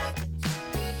 coming back to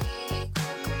me.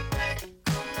 Coming back,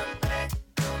 coming back,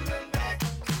 coming back.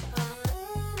 I'm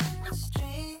laying in the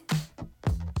street,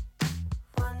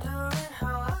 wondering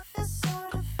how I feel so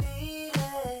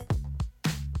defeated.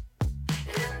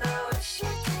 And I wish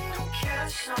you didn't care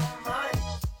so much.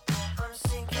 I'm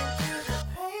sinking through the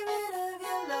pavement of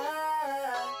your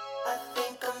love. I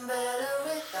think I'm better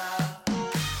without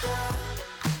you.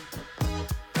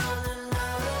 Running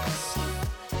out of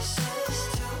senses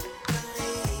to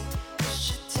believe. You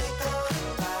should take all it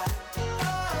back.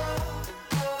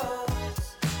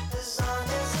 As long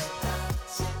as it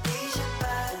doesn't lead you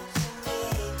back to me.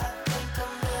 I think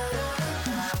I'm better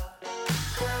without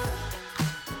you.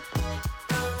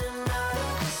 Running out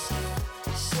of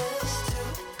senses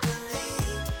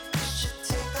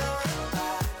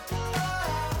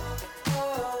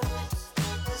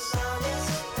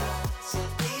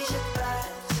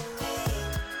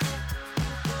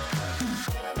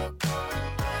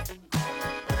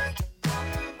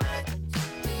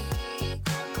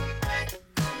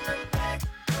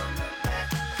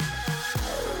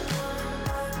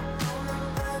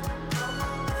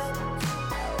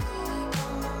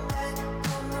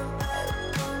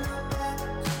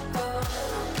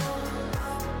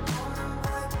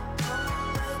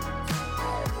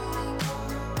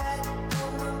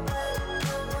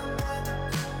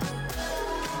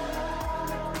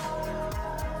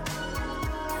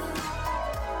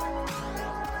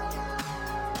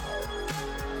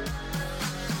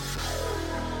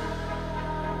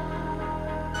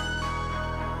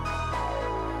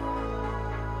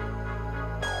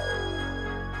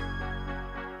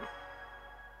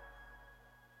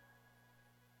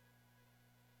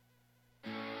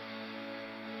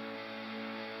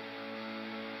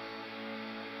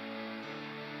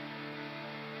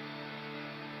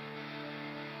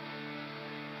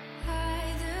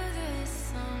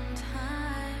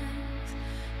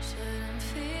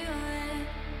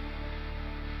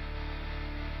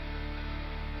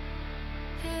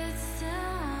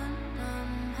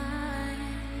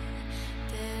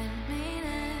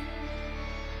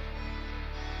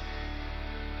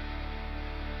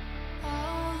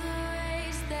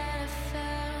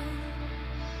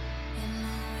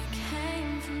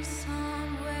from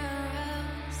somewhere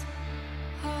else.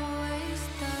 Always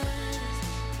does.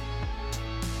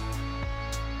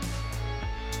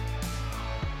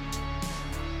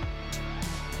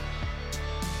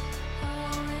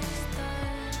 Always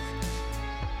does.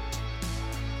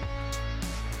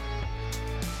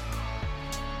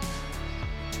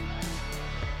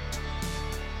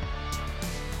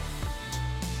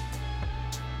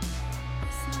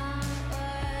 It's not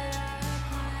what I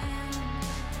planned.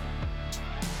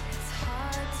 It's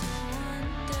hard to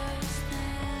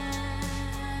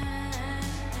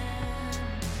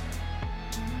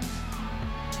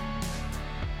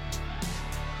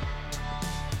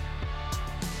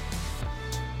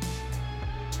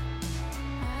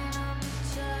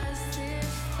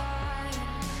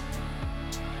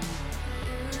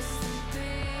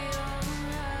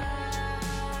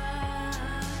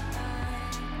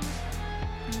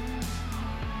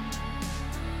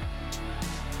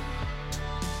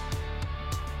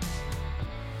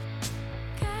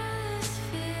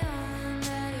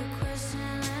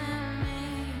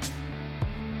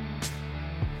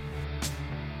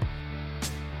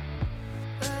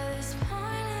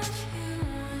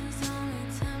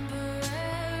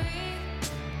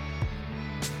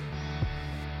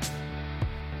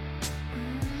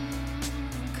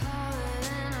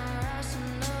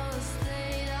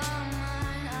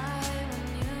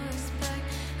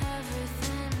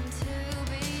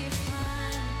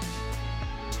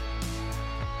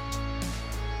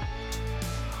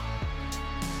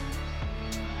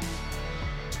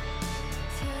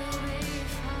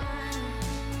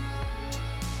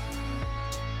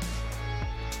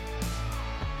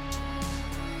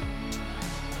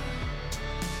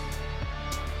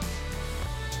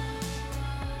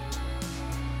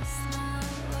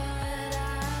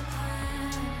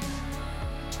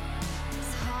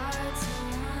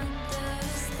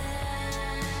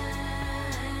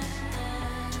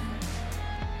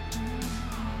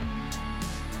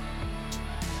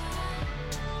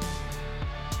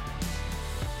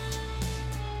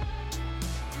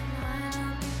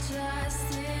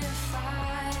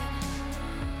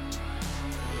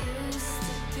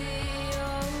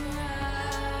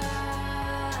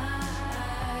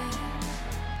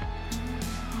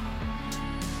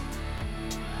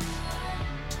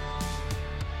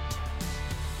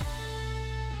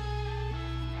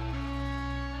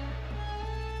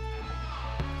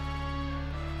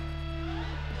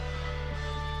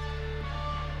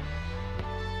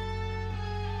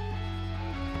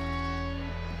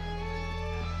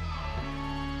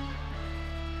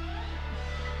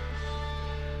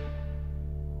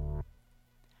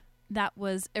That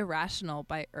was Irrational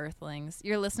by Earthlings.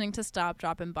 You're listening to Stop,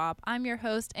 Drop, and Bop. I'm your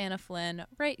host, Anna Flynn,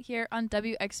 right here on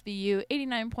WXVU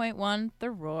 89.1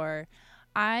 The Roar.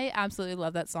 I absolutely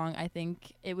love that song. I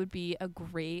think it would be a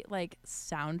great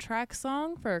soundtrack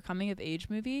song for a coming-of-age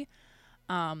movie.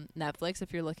 Netflix,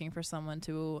 if you're looking for someone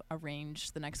to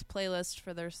arrange the next playlist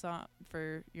for their song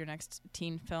for your next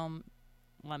teen film,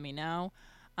 let me know.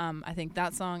 I think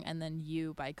that song and then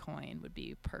You by Coin would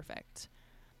be perfect.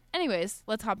 Anyways,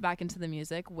 let's hop back into the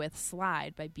music with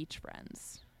Slide by Beach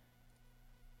Friends.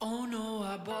 Oh no,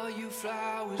 I bought you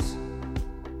flowers.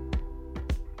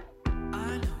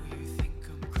 I know you think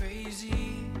I'm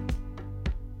crazy.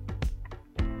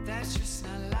 That's just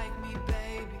not like me,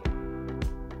 baby.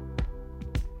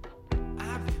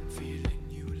 I've been feeling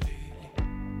you lately.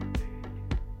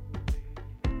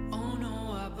 Oh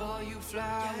no, I bought you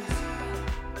flowers.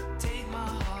 Take my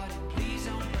heart and please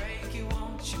don't break it,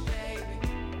 won't you, baby?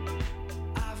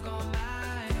 I've got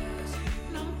mine,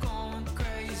 and I'm going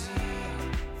crazy.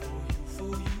 For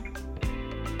you,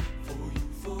 for you,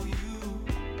 for you,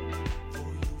 for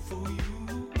you, for you,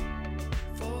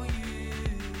 for you.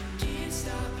 Can't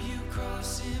stop you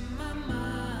crossing my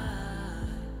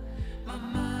mind, my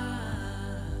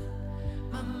mind,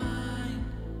 my mind.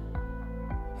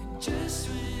 And just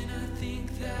when I think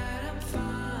that I'm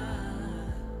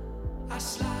fine, I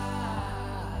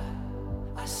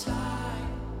slide,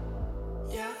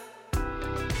 yeah. I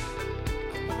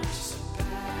want you so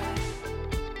bad.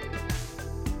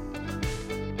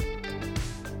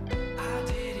 I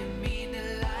didn't mean to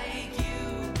like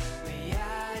you, but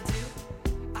yeah, I do.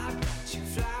 I brought you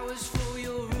flowers for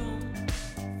your room,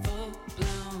 full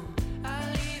blown.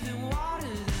 I'll even water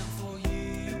them for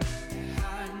you at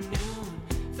high noon.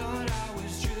 Thought I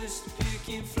was just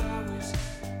picking flowers,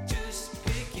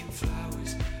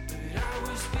 but I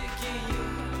was picking you.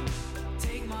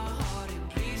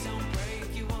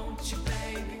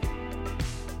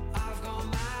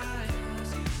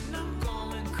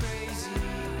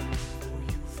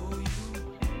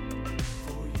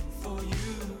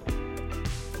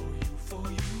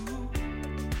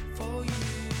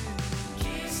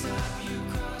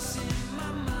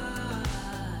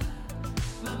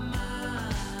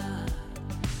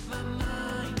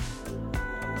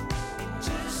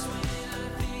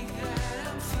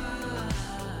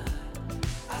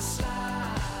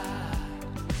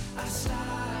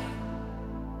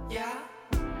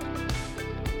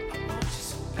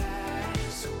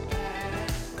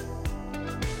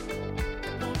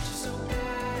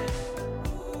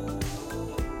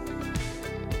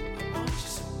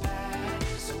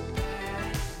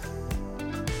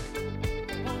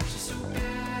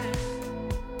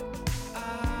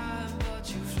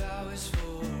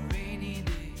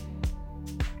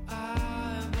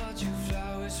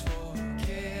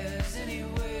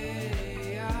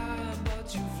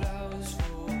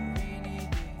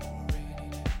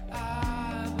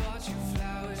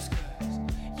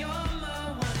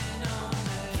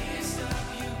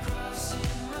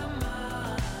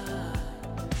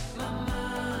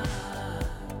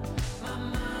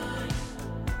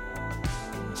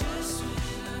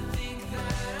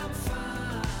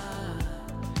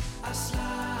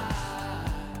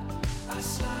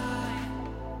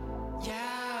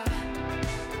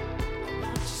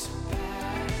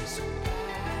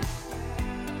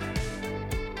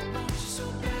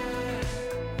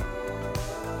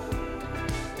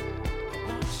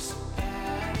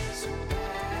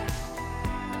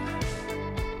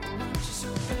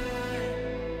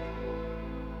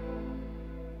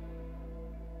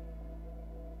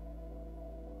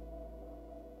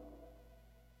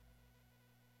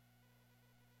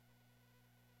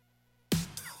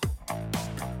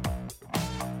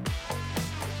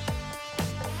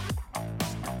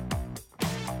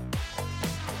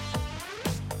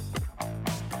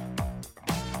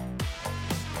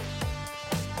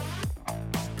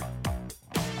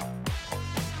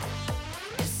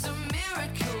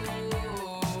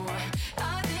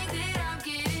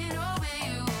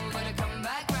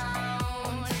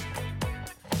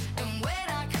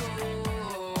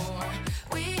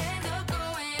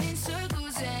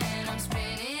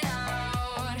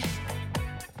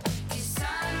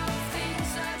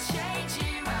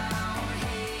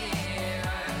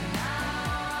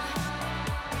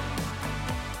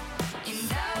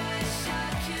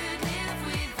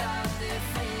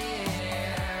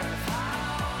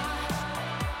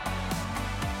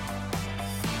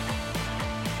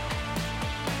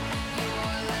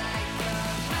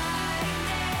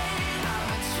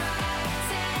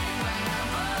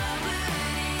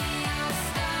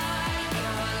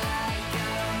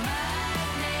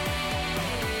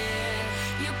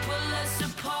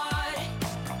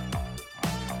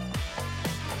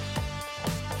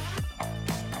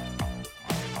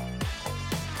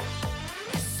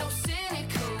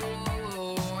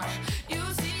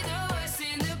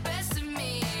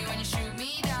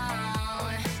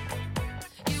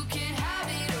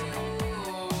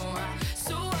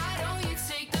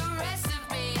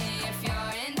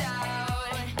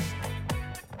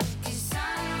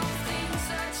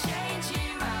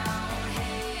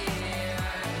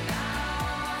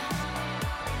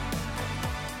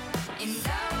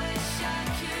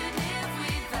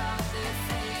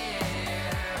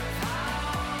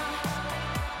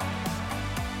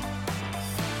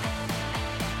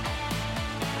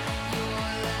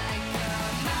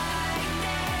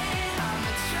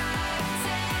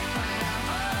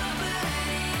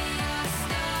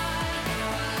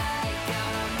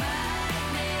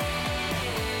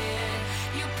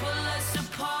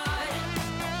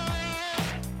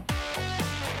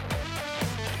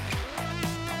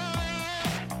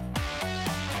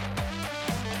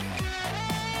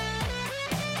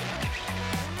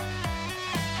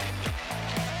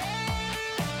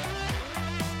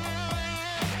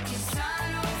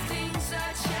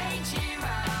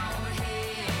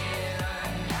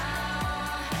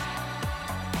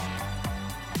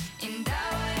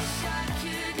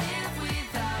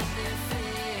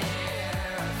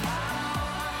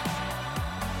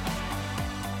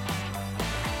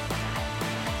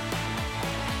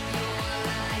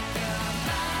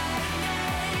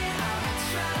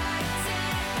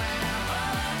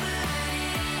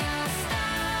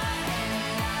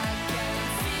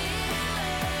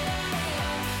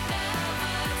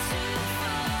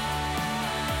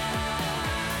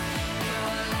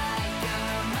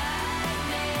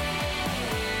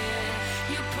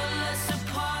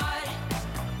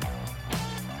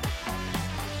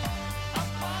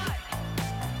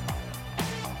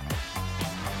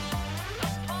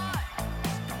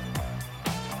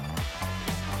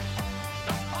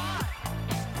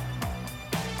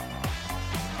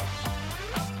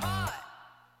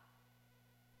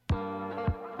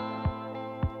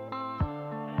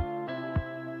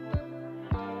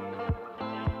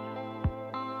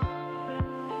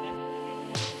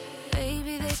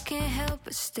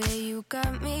 but stay, you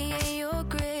got me in your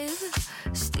grip.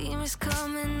 Steam is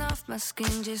coming off my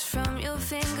skin just from your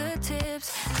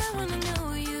fingertips. I wanna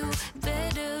know you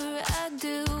better, I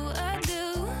do.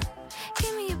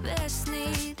 Give me your best,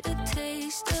 need a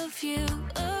taste of you.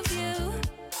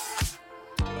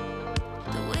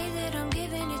 The way that I'm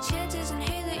giving you chances and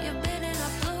hear that you're better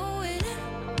not blowing.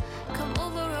 Come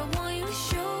over, I want you to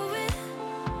show it.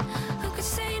 Who could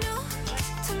say no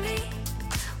to me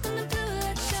when the blue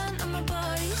lights shine on my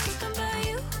body? Slipping by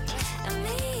you and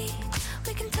me.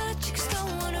 We can touch, you can still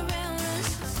want around us.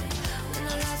 When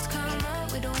the lights come out,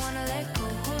 we don't wanna let go.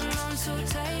 Hold on so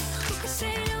tight. Who could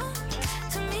say no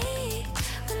to me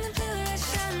when the blue lights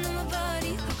shine on my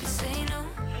body? Who could say no?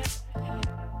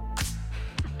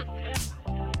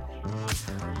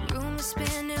 Room is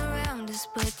spinning around us,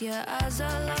 but your eyes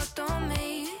are locked on me.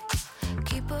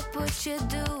 Keep up what you're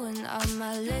doing, I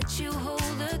might let you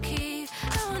hold the key.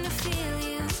 I wanna feel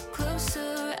you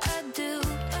closer, I do.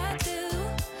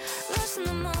 Lost in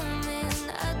the moment,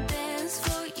 I dance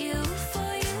for you.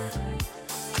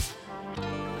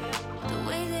 The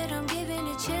way that I'm giving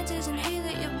you chances and hear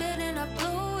that you're better not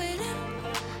blowing.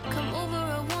 Come over,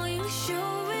 I want you to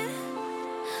show it.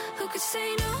 Who could say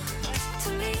no to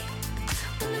me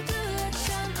when the blue lights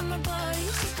shine on my body?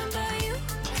 Slipping by you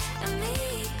and me.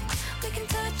 We can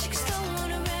touch, you can still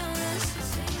want around us.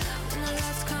 When the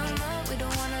lights come out, we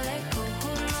don't wanna let go.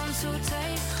 Hold on so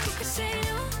tight. Who could say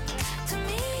no to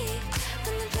me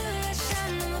when the blue lights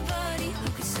shine on my body? Who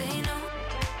could say no?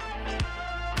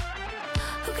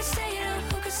 Who could say no?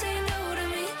 Who could say no to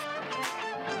me?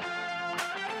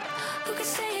 Who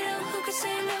could say no? Who could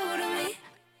say no to me?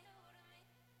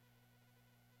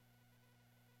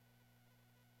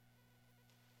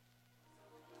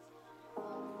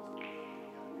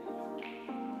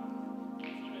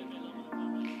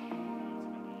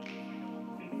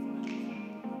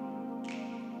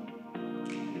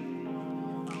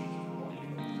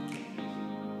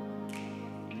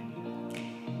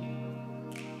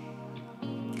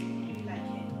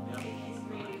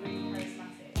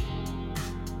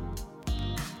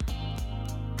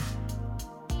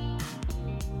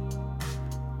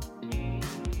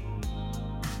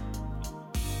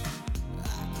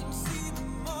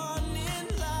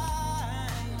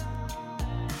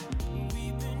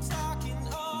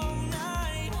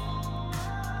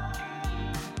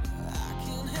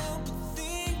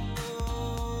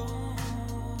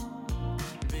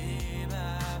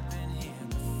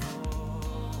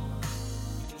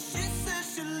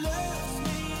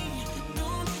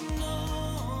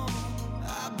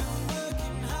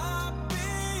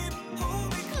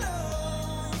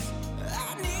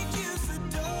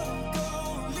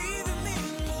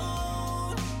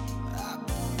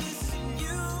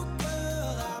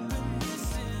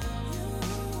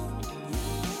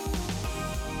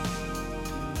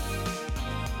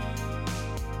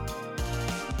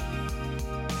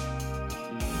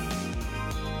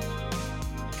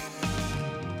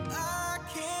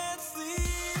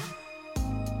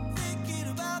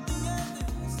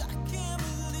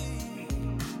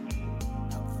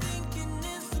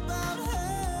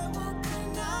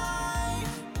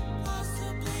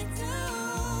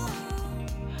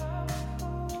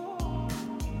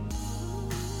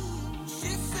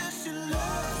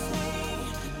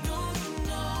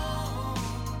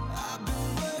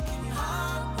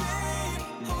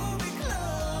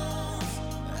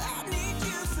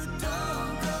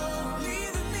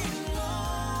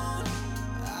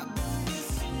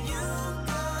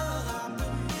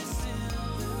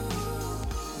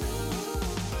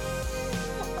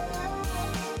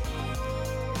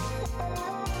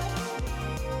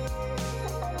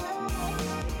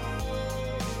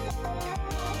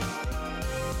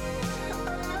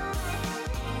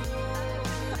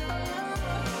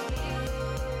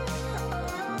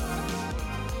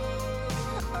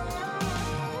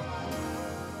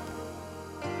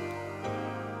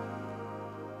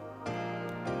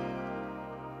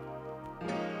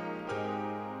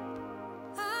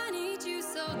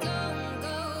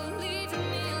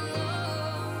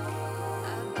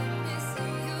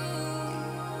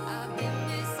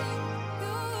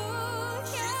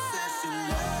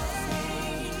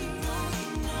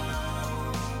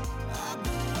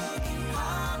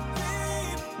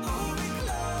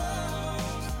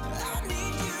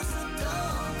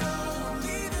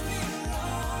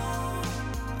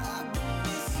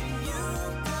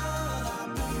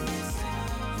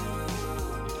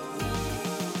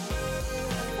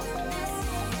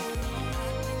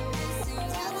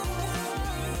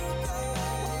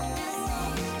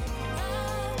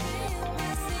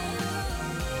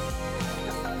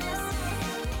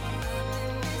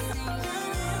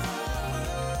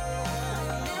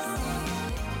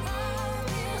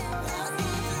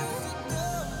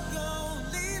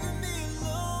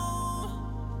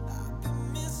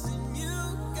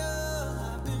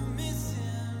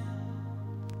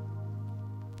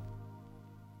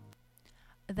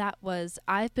 That was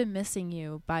I've Been Missing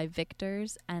You by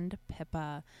Victors and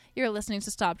Pippa. You're listening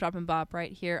to Stop, Drop, and Bop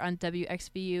right here on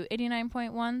WXVU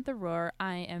 89.1 The Roar.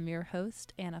 I am your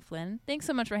host, Anna Flynn. Thanks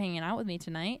so much for hanging out with me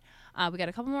tonight. We got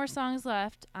a couple more songs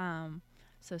left,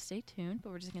 so stay tuned.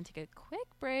 But we're just going to take a quick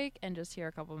break and just hear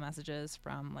a couple messages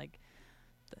from, like,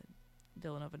 the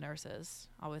Villanova nurses.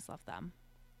 Always love them.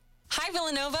 Hi,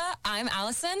 Villanova. I'm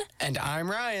Allison. And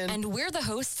I'm Ryan. And we're the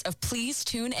hosts of Please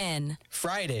Tune In.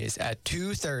 Fridays at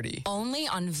 2:30. Only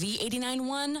on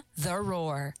V89.1 The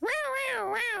Roar.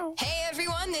 Hey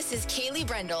everyone, this is Kaylee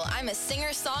Brendel. I'm a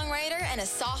singer-songwriter and a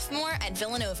sophomore at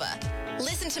Villanova.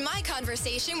 Listen to my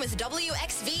conversation with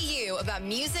WXVU about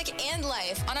music and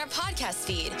life on our podcast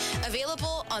feed,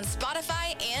 available on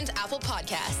Spotify and Apple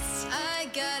Podcasts. I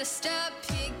gotta stop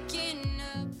picking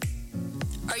up.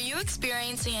 Are you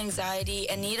experiencing anxiety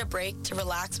and need a break to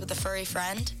relax with a furry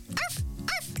friend? Arf,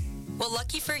 arf. Well,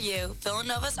 lucky for you,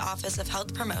 Villanova's Office of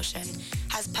Health Promotion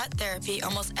has pet therapy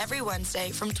almost every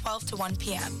Wednesday from 12 to 1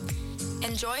 p.m.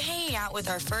 Enjoy hanging out with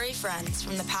our furry friends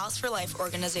from the Pals for Life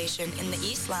organization in the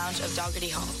East Lounge of Dougherty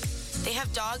Hall. They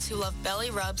have dogs who love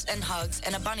belly rubs and hugs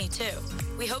and a bunny too.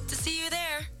 We hope to see you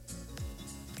there.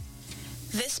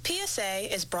 This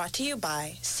PSA is brought to you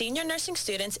by senior nursing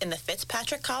students in the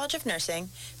Fitzpatrick College of Nursing,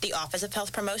 the Office of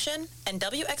Health Promotion, and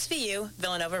WXVU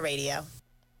Villanova Radio.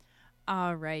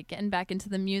 All right, getting back into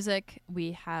the music,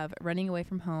 we have Running Away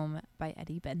from Home by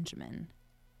Eddie Benjamin.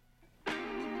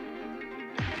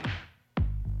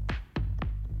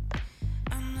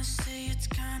 Honestly, it's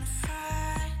kind of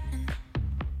frightening.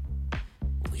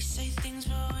 We say things,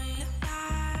 but we're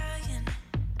lying.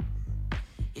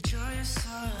 You draw your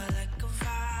sword like a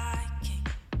Viking.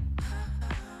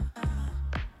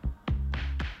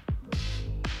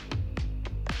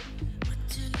 What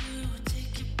to do?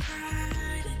 Take your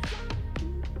pride in.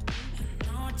 I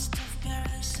know it's tough,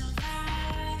 barely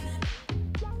surviving.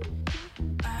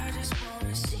 I just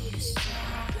wanna see you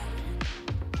strong.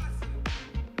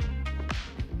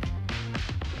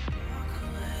 Walk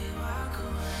away.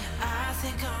 I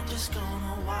think I'm just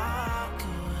gonna walk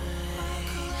away.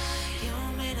 You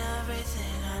mean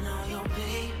everything, I know you'll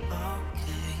be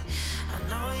okay. I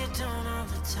know you don't all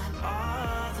the time,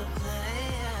 all the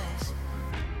place.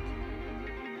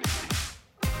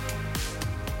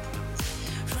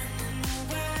 Running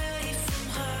away from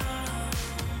home.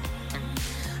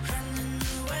 Running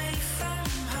away from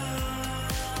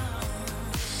home.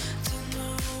 Don't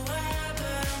know where,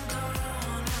 but I'm gone,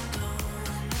 I'm gone,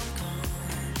 I'm gone.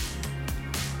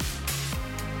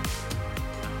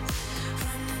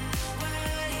 Running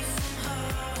away from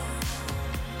home.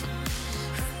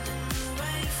 Running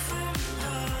away from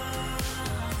home.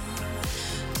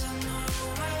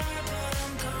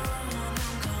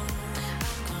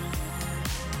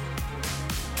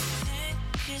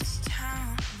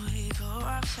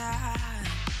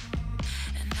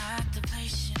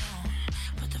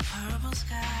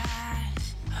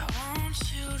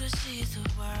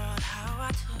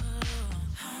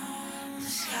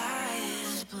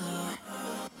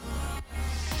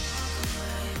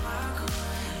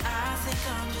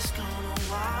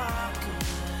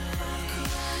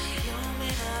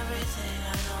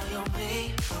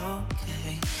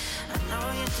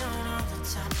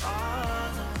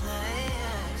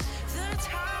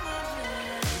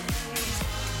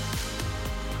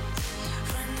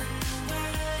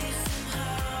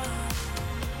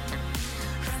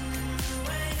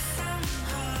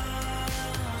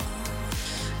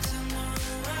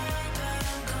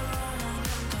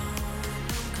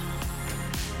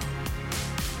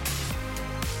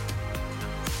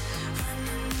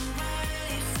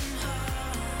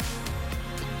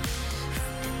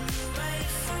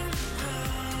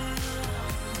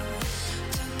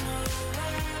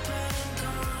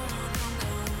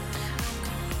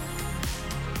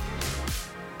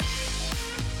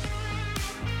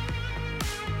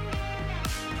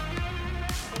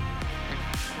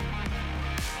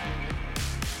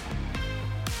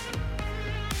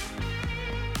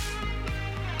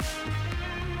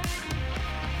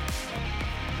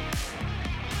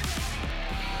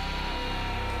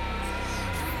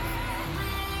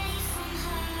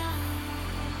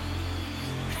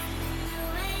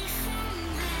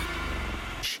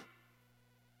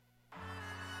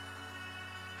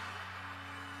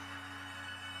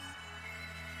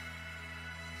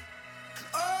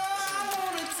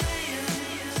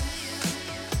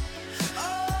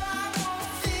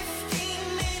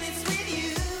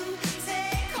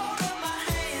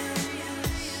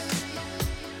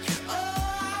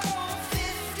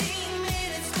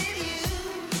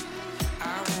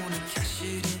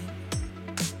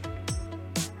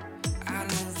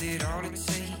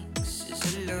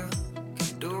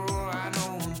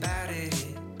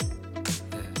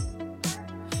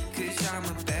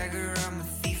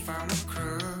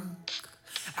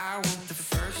 I want the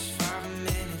first 5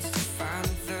 minutes to find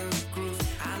the groove.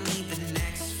 I need the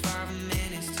next 5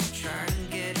 minutes to try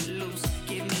and get it loose.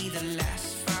 Give me the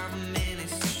last 5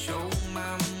 minutes to show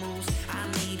my moves. I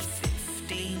need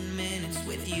 15 minutes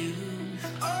with you.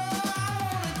 Oh, I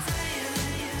wanna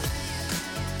dance.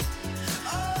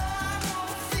 Oh, I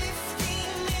want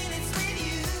 15 minutes with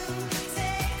you.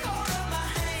 Take hold of my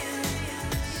hand.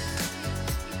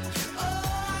 Oh,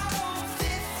 I want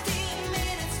 15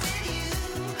 minutes with you.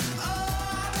 Oh,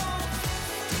 I want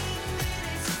 15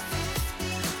 minutes.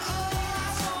 Oh,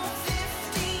 I want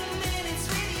 15 minutes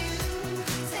with you.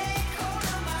 Take hold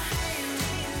of my hand.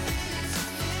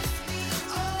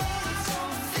 Oh, I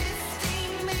want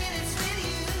 15 minutes with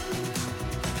you.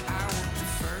 I want the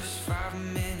first 5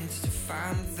 minutes to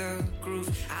find the groove.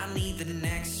 I need the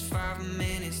next 5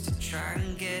 minutes to try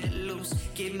and get it loose.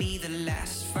 Give me the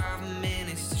last 5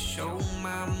 minutes to show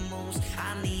my moves.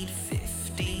 I need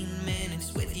 15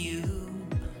 minutes with you.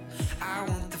 I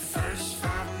want the first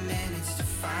 5 minutes to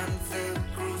find the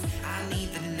groove. I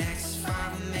need the next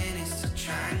 5 minutes to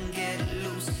try and get it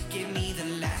loose. Give me the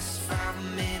last 5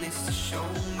 minutes to show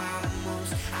my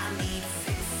moves. I need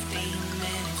 15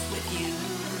 minutes with you.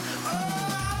 Oh,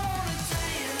 I wanna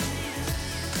dance.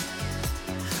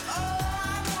 Oh,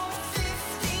 I want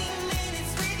 15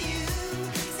 minutes with you.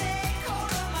 Take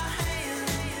hold of my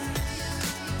hand.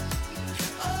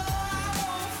 Oh, I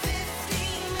want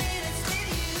 15 minutes with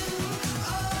you.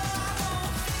 Oh, I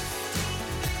want 15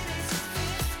 minutes.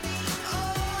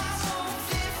 Oh, I want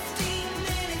 15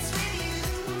 minutes with you.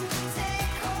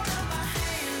 Take hold of my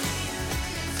hand.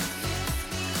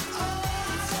 Oh,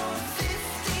 I want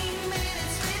 15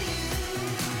 minutes with you.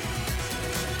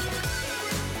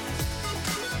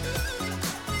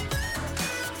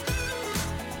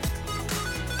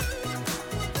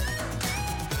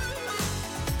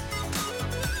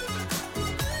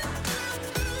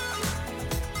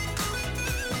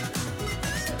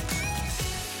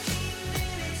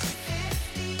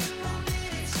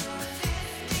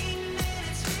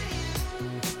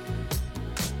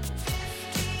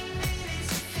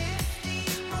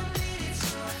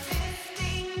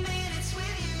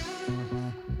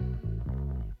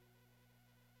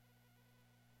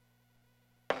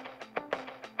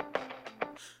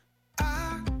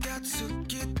 I got to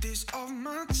get this off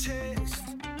my chest.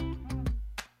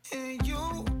 And you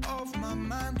off my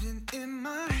mind and in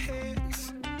my head.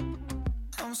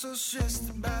 I'm so stressed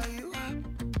about you,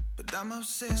 but I'm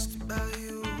obsessed about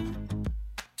you.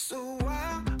 So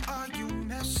why are you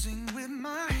messing with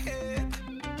my head?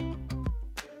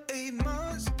 8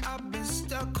 months I've been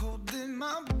stuck holding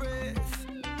my breath.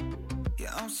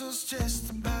 Yeah, I'm so stressed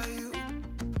about you,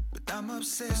 but I'm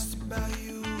obsessed about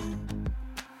you.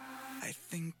 I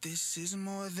think this is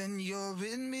more than you're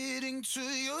admitting to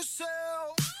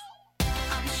yourself.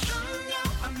 I'm strung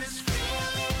out on this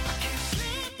feeling. I can't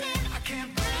sleep in, I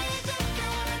can't breathe in.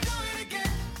 Don't wanna do it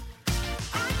again.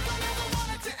 I don't ever want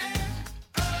it to end.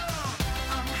 Oh,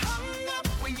 I'm hung up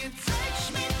when you touch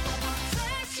me, but one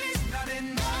touch is not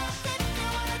enough.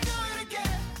 Don't wanna do it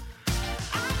again.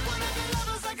 I wanna be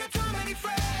lovers, I got too many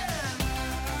friends.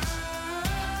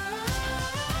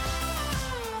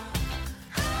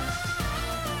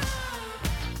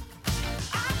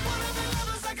 I wanna be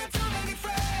lovers, I got too many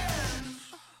friends.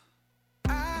 I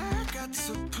got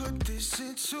to put this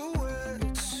into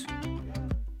words.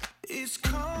 It's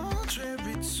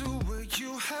contrary to what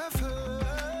you have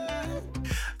heard.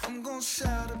 I'm gonna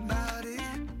shout about it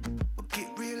or get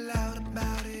real loud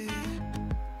about it.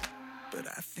 But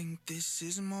I think this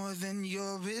is more than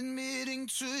you're admitting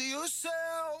to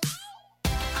yourself.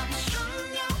 I'm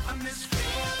strung out on this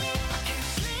feeling. I can't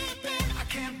sleep in, I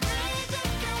can't breathe in.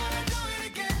 Don't wanna do it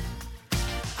again.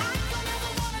 I don't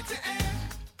ever want it to end.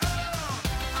 Oh,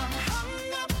 I'm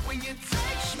hung up when you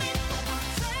touch me, but one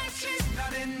touch is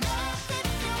not enough.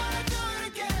 Don't wanna do it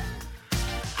again.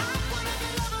 I wanna be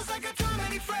lovers, I got too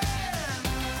many friends.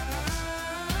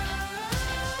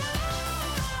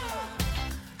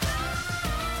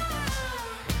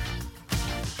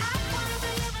 I wanna be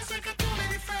lovers, I got too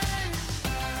many friends.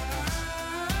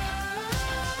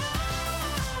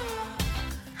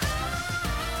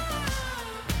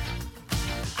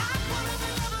 I wanna be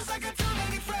lovers, I got too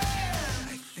many friends.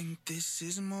 I think this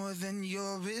is more than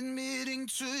you're admitting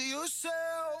to yourself.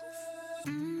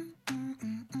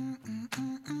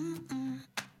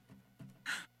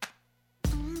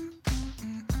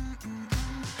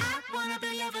 I wanna be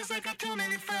lovers, I got too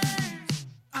many friends.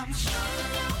 I'm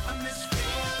strung out on this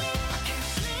feeling. I can't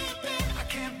sleep in, I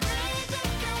can't breathe in.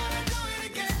 Don't wanna do it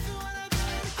again.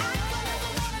 I don't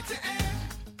ever want it to end.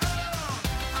 Oh,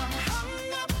 I'm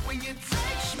hung up when you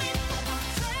touch me, but one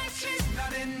touch is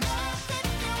not enough.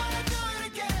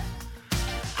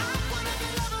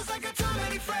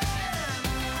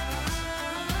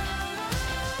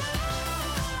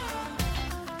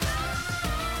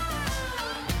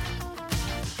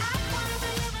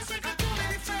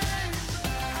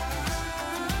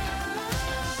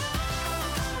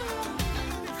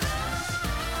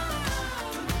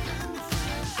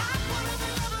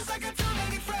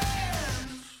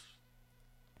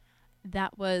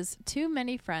 That was Too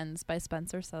Many Friends by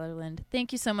Spencer Sutherland.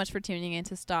 Thank you so much for tuning in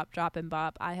to Stop, Drop, and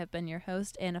Bop. I have been your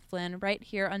host, Anna Flynn, right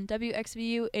here on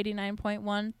WXVU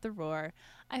 89.1 The Roar.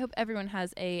 I hope everyone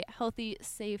has a healthy,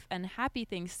 safe, and happy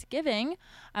Thanksgiving.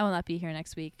 I will not be here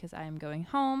next week because I am going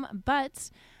home,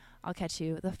 but I'll catch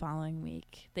you the following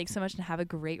week. Thanks so much and have a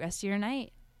great rest of your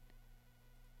night.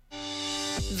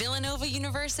 Villanova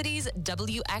University's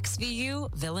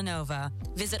WXVU Villanova.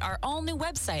 Visit our all-new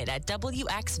website at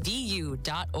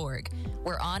WXVU.org.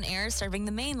 We're on air serving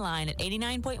the main line at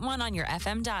 89.1 on your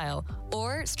FM dial,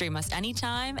 or stream us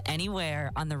anytime,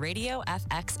 anywhere on the Radio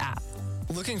FX app.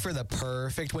 Looking for the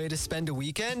perfect way to spend a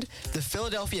weekend? The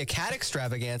Philadelphia Cat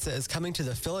Extravaganza is coming to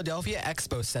the Philadelphia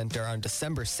Expo Center on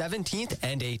December 17th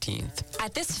and 18th.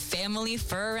 At this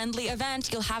family-friendly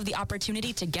event, you'll have the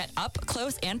opportunity to get up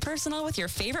close and personal with your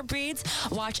favorite breeds,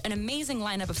 watch an amazing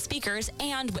lineup of speakers,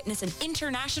 and witness an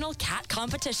international cat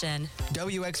competition.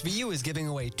 WXVU is giving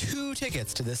away 2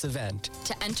 tickets to this event.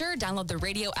 To enter, download the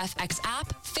Radio FX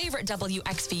app, favorite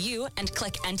WXVU, and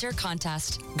click Enter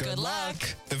Contest. Good luck!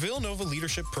 The Villanova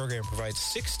Leadership Program provides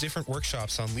 6 different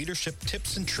workshops on leadership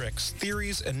tips and tricks,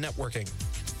 theories, and networking.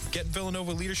 Get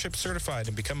Villanova Leadership certified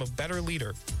and become a better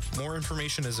leader. More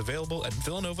information is available at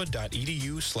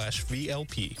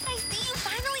villanova.edu/VLP. I see you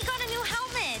finally got a new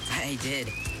helmet. I did.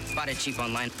 Bought it cheap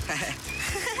online.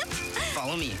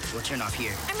 Follow me. We'll turn off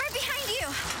here. I'm right behind you.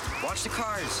 Watch the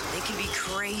cars. They can be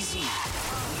crazy.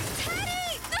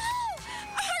 Teddy! No!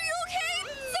 Are you okay?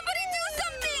 Somebody do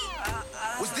something!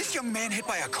 Was this young man hit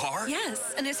by a car?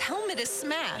 Yes, and his helmet is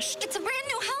smashed. It's a brand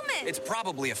new helmet. It's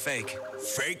probably a fake.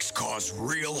 Fakes cause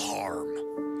real harm.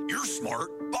 You're smart.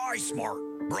 Buy smart.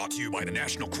 Brought to you by the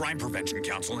National Crime Prevention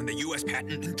Council and the U.S.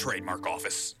 Patent and Trademark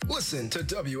Office. Listen to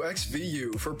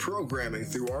WXVU for programming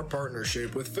through our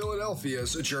partnership with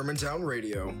Philadelphia's Germantown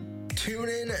Radio. Tune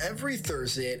in every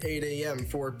Thursday at 8 a.m.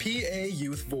 for PA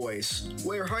Youth Voice,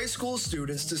 where high school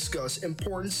students discuss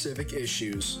important civic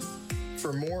issues.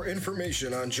 For more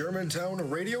information on Germantown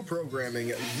radio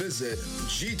programming, visit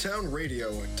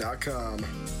gtownradio.com.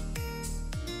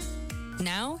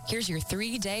 Now, here's your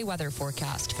 3-day weather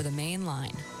forecast for the main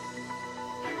line.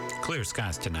 Clear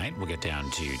skies tonight. We'll get down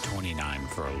to 29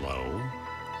 for a low.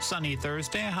 Sunny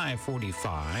Thursday, high of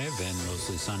 45, and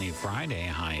mostly sunny Friday,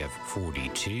 high of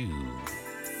 42.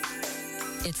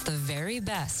 It's the very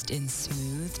best in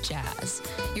smooth jazz.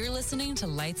 You're listening to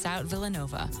Lights Out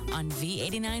Villanova on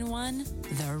V89.1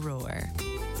 The Roar.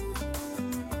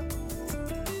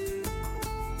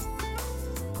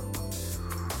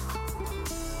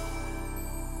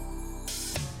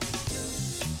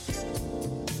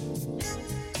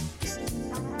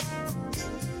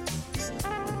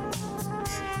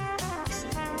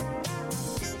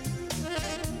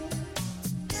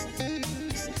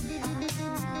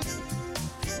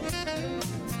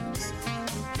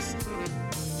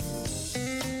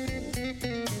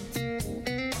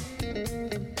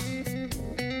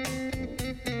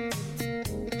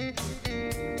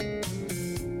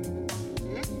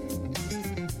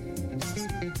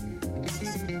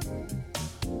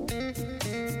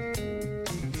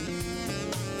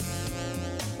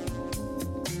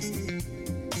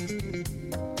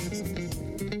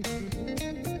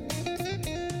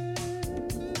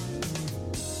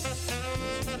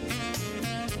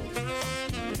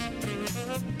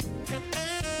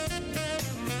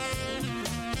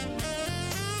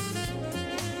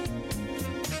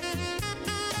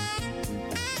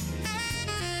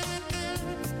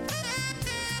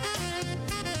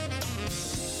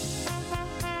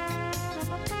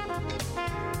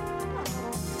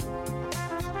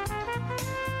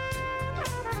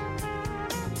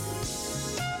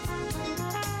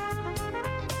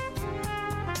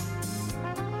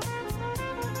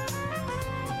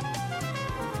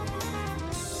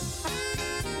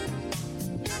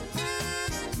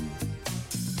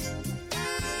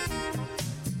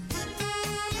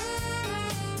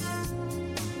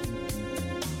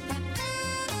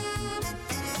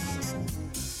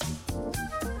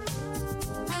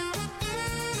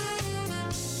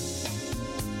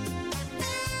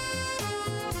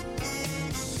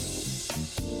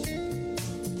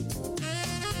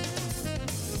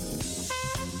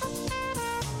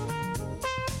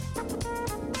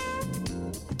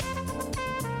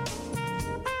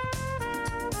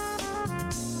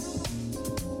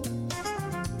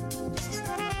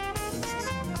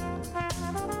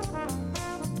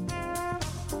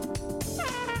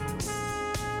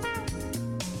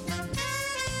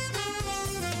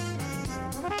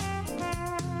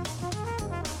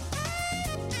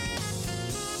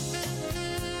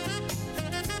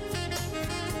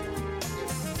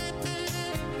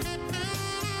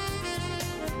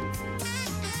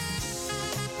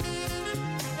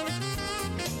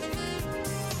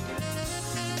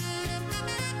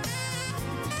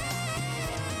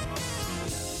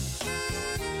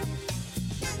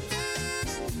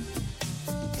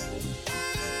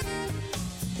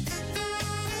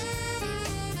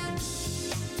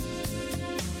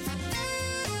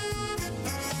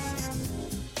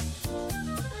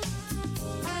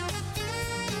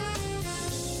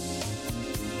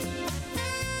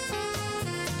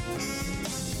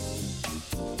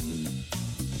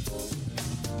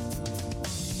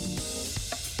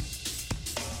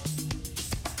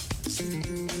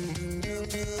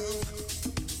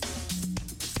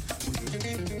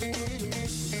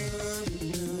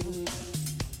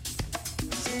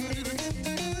 Baby,